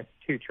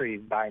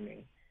by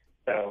me.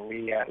 So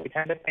we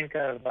tend to think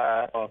of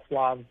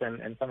sloths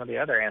and some of the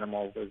other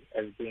animals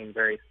as being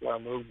very slow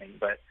moving,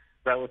 but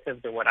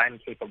relative to what I'm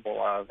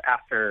capable of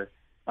after,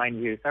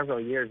 mind you, several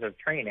years of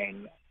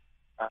training,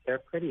 they're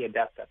pretty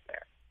adept up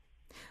there.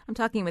 I'm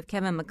talking with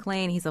Kevin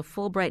McLean. He's a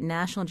Fulbright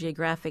National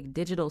Geographic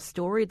Digital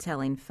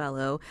Storytelling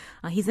Fellow.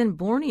 He's in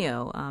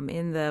Borneo,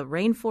 in the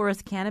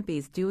rainforest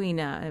canopies, doing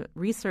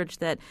research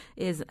that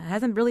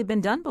hasn't really been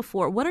done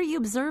before. What are you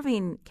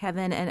observing,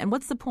 Kevin, and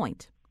what's the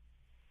point?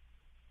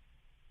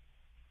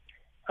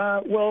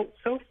 Well,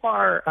 so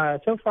far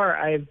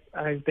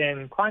I've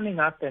been climbing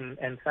up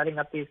and setting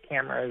up these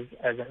cameras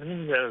as a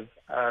means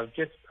of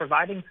just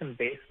providing some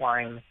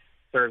baseline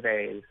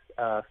surveys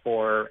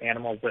for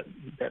animals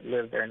that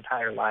live their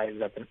entire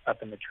lives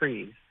up in the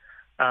trees.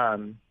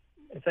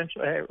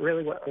 Essentially,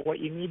 really, what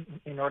you need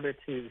in order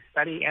to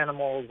study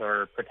animals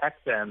or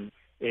protect them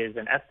is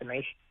an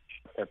estimation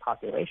of what their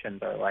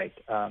populations are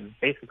like.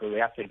 Basically, we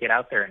have to get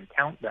out there and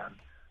count them.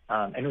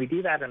 And we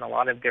do that in a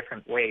lot of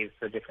different ways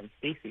for different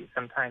species.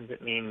 Sometimes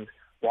it means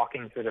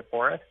walking through the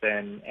forest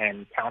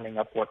and counting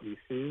up what we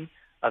see.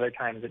 Other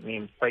times it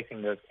means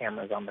placing those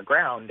cameras on the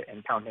ground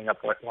and counting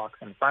up what walks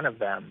in front of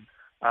them.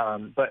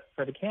 But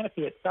for the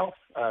canopy itself,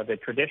 the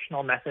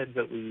traditional methods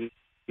that we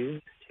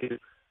use to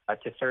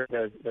serve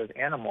those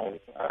animals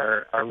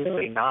are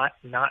really not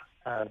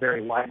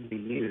very widely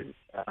used.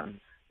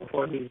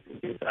 Before these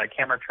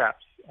camera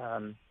traps,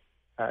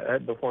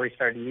 before we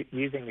started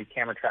using these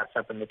camera traps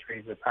up in the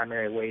trees, the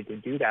primary way to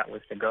do that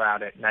was to go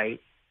out at night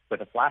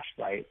with a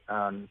flashlight.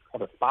 It's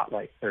called a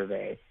spotlight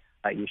survey.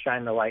 You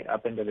shine the light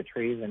up into the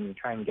trees and you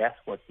try and guess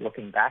what's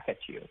looking back at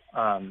you.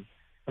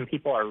 Some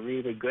people are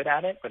really good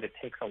at it, but it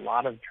takes a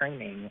lot of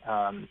training,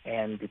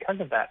 and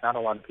because of that, not a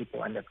lot of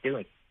people end up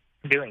doing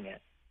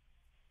it.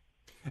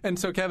 And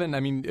so, Kevin, I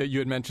mean, you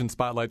had mentioned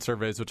spotlight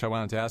surveys, which I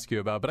wanted to ask you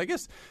about, but I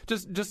guess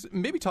just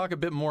maybe talk a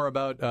bit more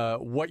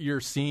about what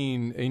you're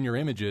seeing in your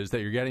images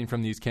that you're getting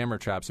from these camera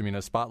traps. I mean,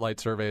 a spotlight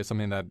survey is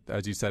something that,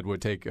 as you said,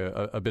 would take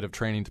a bit of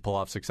training to pull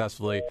off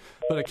successfully.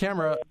 But a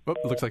camera,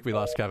 looks like we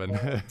lost Kevin.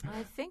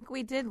 I think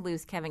we did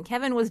lose Kevin.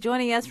 Kevin was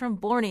joining us from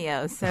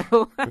Borneo,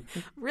 so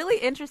really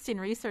interesting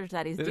research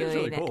that he's doing. Is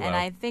really cool, and though.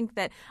 I think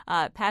that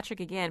Patrick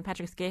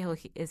Scahill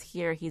is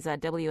here. He's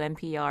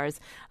WNPR's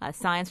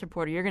science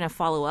reporter. You're going to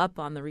follow up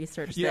on the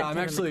research that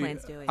Kevin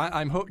McClain's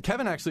doing.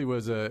 Kevin actually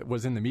was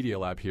in the media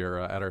lab here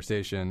at our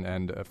station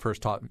and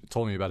first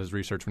told me about his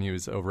research when he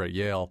was over at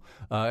Yale.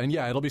 And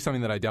yeah, it'll be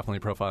something that I definitely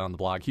profile on the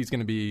blog. He's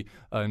going to be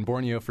in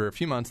Borneo for a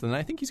few months, and then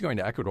I think he's going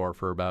to Ecuador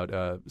for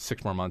about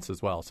 6 more months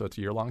as well. So it's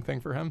a year-long thing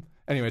for him.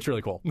 Anyway, it's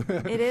really cool.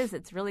 It is.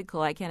 It's really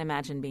cool. I can't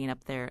imagine being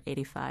up there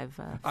 85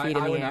 feet in the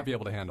air. I would not be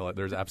able to handle it.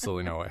 There's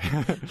absolutely no way.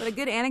 But a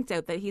good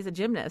anecdote that he's a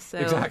gymnast. So.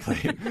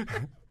 Exactly.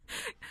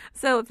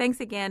 So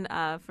thanks again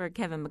for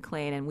Kevin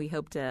McClain, and we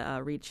hope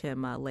to reach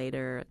him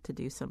later to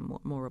do some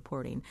more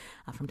reporting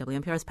from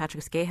WNPR's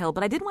Patrick Scahill.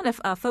 But I did want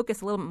to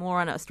focus a little bit more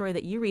on a story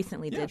that you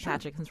recently did, sure.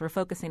 Patrick, since we're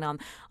focusing on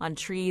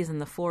trees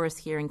and the forest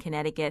here in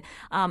Connecticut.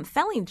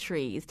 Felling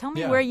trees. Tell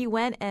me where you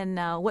went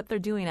and what they're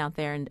doing out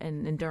there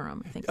in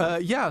Durham. I think.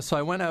 So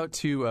I went out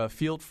to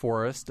Field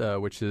Forest,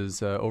 which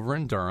is over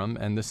in Durham,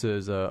 and this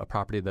is a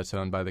property that's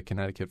owned by the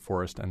Connecticut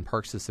Forest and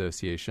Parks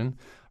Association.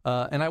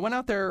 And I went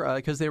out there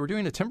because they were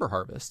doing a timber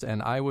harvest,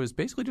 and I was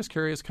basically just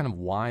curious kind of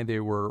why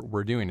they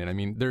were doing it. I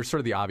mean, there's sort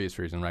of the obvious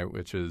reason, right,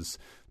 which is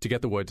to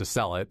get the wood to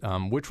sell it,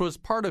 which was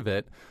part of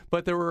it.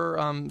 But there were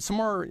some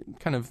more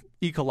kind of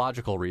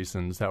ecological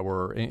reasons that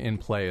were in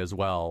play as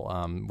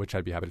well, which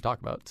I'd be happy to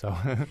talk about. So,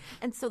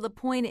 And so the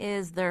point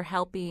is they're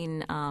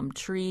helping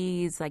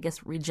trees, I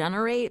guess,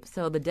 regenerate,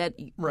 so the dead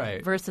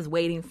versus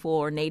waiting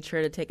for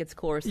nature to take its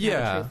course and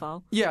have a tree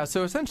fall? Yeah,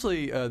 so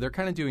essentially they're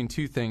kind of doing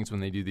two things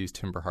when they do these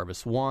timber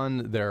harvests.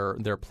 One,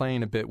 they're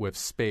playing a bit with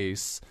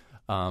space,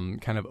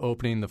 kind of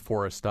opening the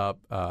forest up,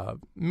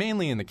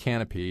 mainly in the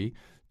canopy,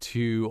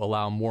 to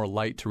allow more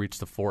light to reach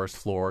the forest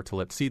floor to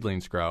let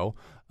seedlings grow,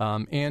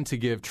 and to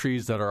give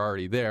trees that are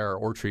already there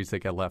or trees that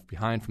get left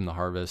behind from the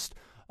harvest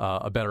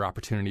a better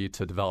opportunity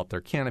to develop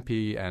their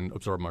canopy and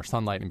absorb more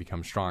sunlight and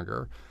become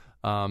stronger.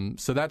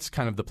 So that's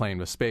kind of the playing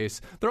with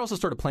space. They're also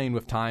sort of playing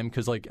with time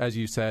because, like as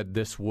you said,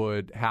 this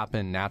would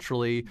happen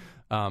naturally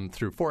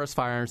through forest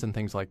fires and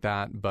things like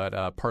that.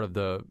 But part of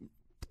the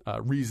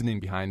reasoning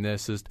behind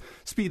this is to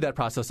speed that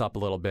process up a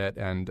little bit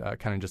and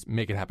kind of just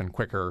make it happen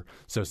quicker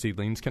so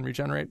seedlings can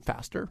regenerate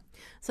faster.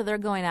 So they're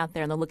going out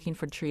there and they're looking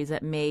for trees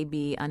that may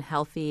be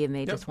unhealthy and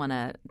they just want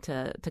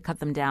to cut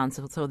them down.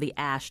 So the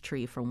ash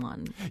tree, for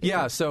one.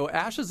 Yeah, so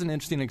ash is an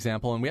interesting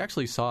example, and we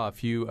actually saw a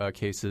few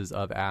cases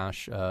of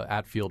ash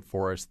at Field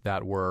Forest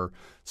that were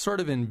sort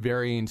of in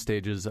varying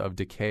stages of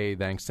decay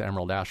thanks to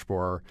emerald ash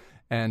borer.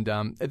 And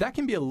that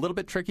can be a little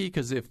bit tricky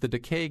because if the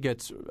decay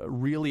gets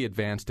really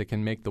advanced, it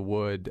can make the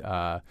wood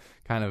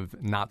kind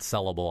of not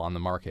sellable on the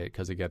market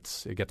because it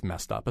gets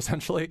messed up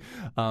essentially.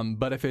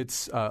 But if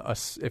it's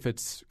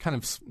kind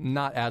of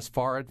not as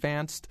far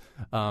advanced,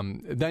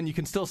 then you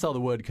can still sell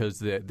the wood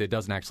because it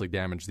doesn't actually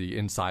damage the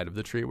inside of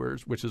the tree,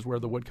 which is where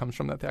the wood comes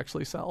from that they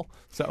actually sell.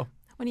 So.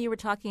 When you were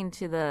talking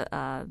to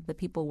the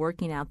people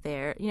working out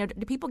there,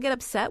 do people get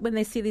upset when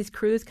they see these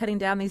crews cutting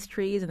down these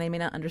trees and they may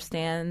not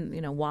understand,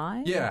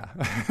 why? Yeah,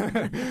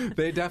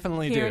 they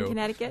definitely Here do. In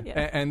Connecticut,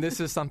 yeah. And this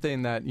is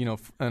something that,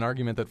 an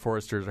argument that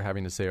foresters are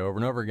having to say over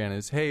and over again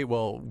is, hey,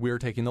 well, we're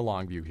taking the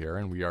long view here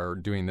and we are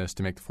doing this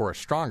to make the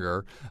forest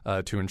stronger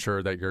to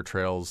ensure that your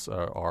trails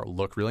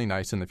look really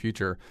nice in the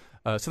future.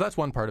 So that's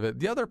one part of it.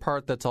 The other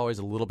part that's always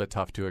a little bit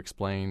tough to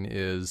explain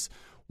is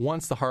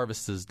once the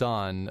harvest is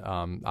done,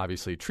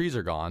 obviously trees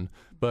are gone,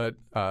 but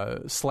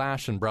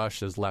slash and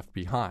brush is left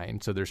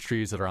behind. So there's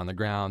trees that are on the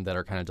ground that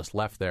are kind of just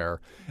left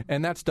there.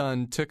 And that's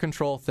done to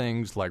control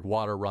things like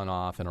water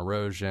runoff and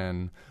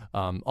erosion,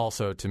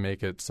 also to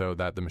make it so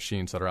that the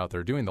machines that are out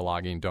there doing the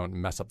logging don't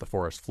mess up the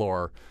forest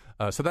floor.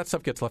 So that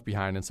stuff gets left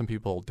behind, and some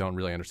people don't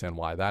really understand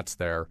why that's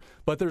there.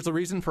 But there's a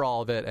reason for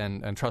all of it,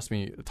 and trust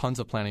me, tons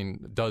of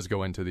planning does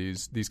go into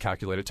these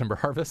calculated timber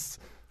harvests.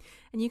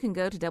 And you can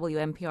go to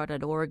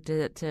WNPR.org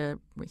to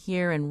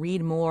hear and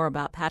read more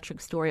about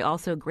Patrick's story.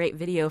 Also, great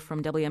video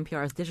from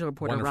WNPR's digital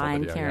reporter, Wonderful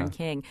Ryan video, Karen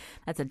King.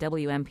 That's at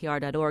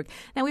WNPR.org.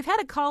 Now, we've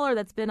had a caller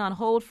that's been on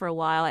hold for a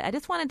while. I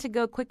just wanted to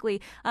go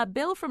quickly.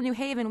 Bill from New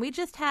Haven, we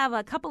just have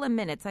a couple of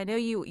minutes. I know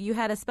you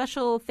had a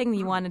special thing that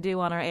you want to do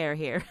on our air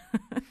here.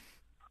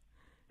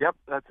 Yep,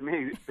 that's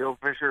me, Bill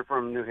Fisher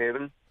from New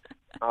Haven.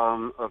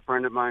 A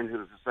friend of mine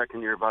who's a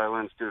second-year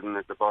violin student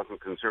at the Boston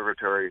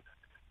Conservatory,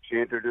 she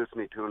introduced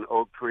me to an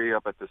oak tree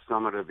up at the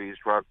summit of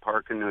East Rock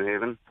Park in New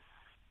Haven.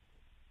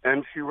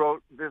 And she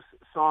wrote this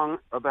song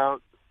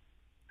about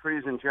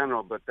trees in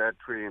general, but that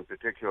tree in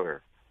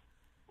particular.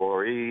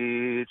 For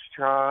each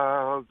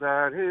child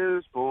that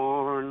is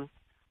born,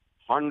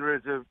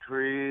 hundreds of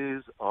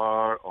trees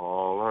are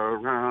all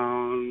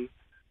around.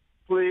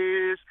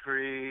 Please,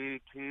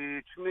 tree,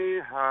 teach me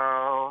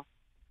how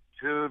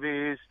to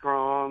be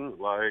strong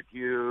like like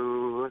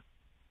you.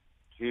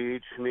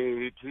 Teach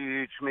me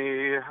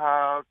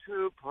how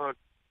to put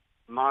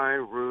my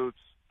roots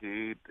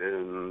deep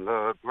in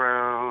the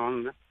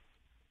ground.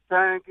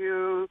 Thank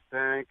you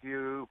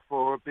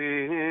for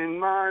being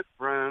my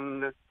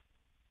friend.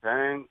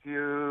 Thank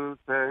you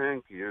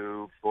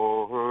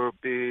for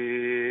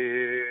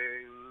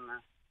being.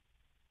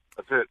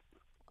 That's it.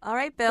 All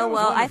right, Bill. was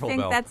Well, I wonderful,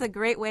 think Bill. that's a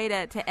great way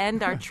to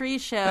end our tree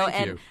show.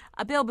 Thank you.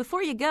 Bill,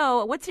 before you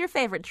go, what's your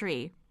favorite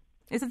tree?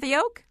 Is it the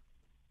oak?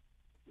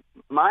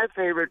 My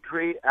favorite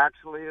tree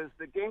actually is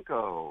the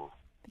ginkgo.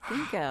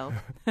 Ginkgo.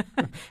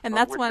 And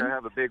that's which one. I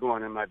have a big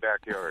one in my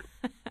backyard.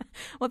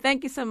 Well,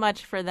 thank you so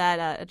much for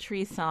that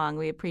tree song.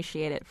 We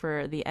appreciate it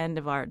for the end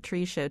of our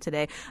tree show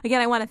today.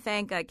 Again, I want to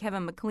thank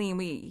Kevin McLean.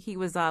 He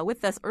was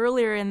with us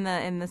earlier in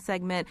the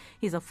segment.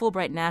 He's a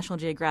Fulbright National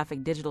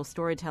Geographic Digital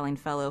Storytelling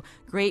Fellow.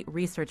 Great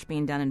research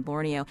being done in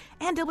Borneo.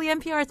 And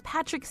WNPR's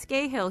Patrick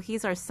Scahill.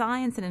 He's our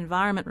science and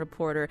environment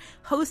reporter,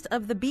 host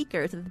of The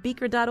Beaker. Is it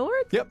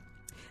thebeaker.org? Yep.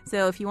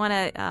 So if you want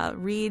to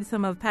read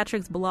some of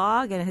Patrick's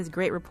blog and his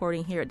great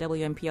reporting here at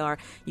WNPR,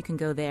 you can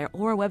go there,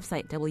 or our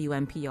website,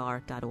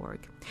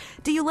 WNPR.org.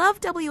 Do you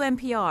love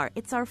WNPR?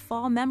 It's our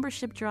fall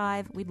membership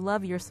drive. We'd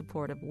love your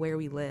support of where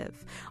we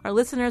live. Our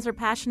listeners are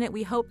passionate.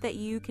 We hope that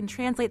you can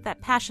translate that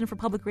passion for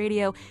public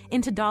radio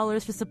into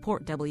dollars to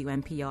support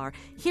WNPR.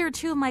 Here are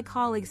two of my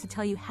colleagues to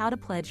tell you how to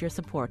pledge your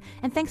support.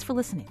 And thanks for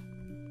listening.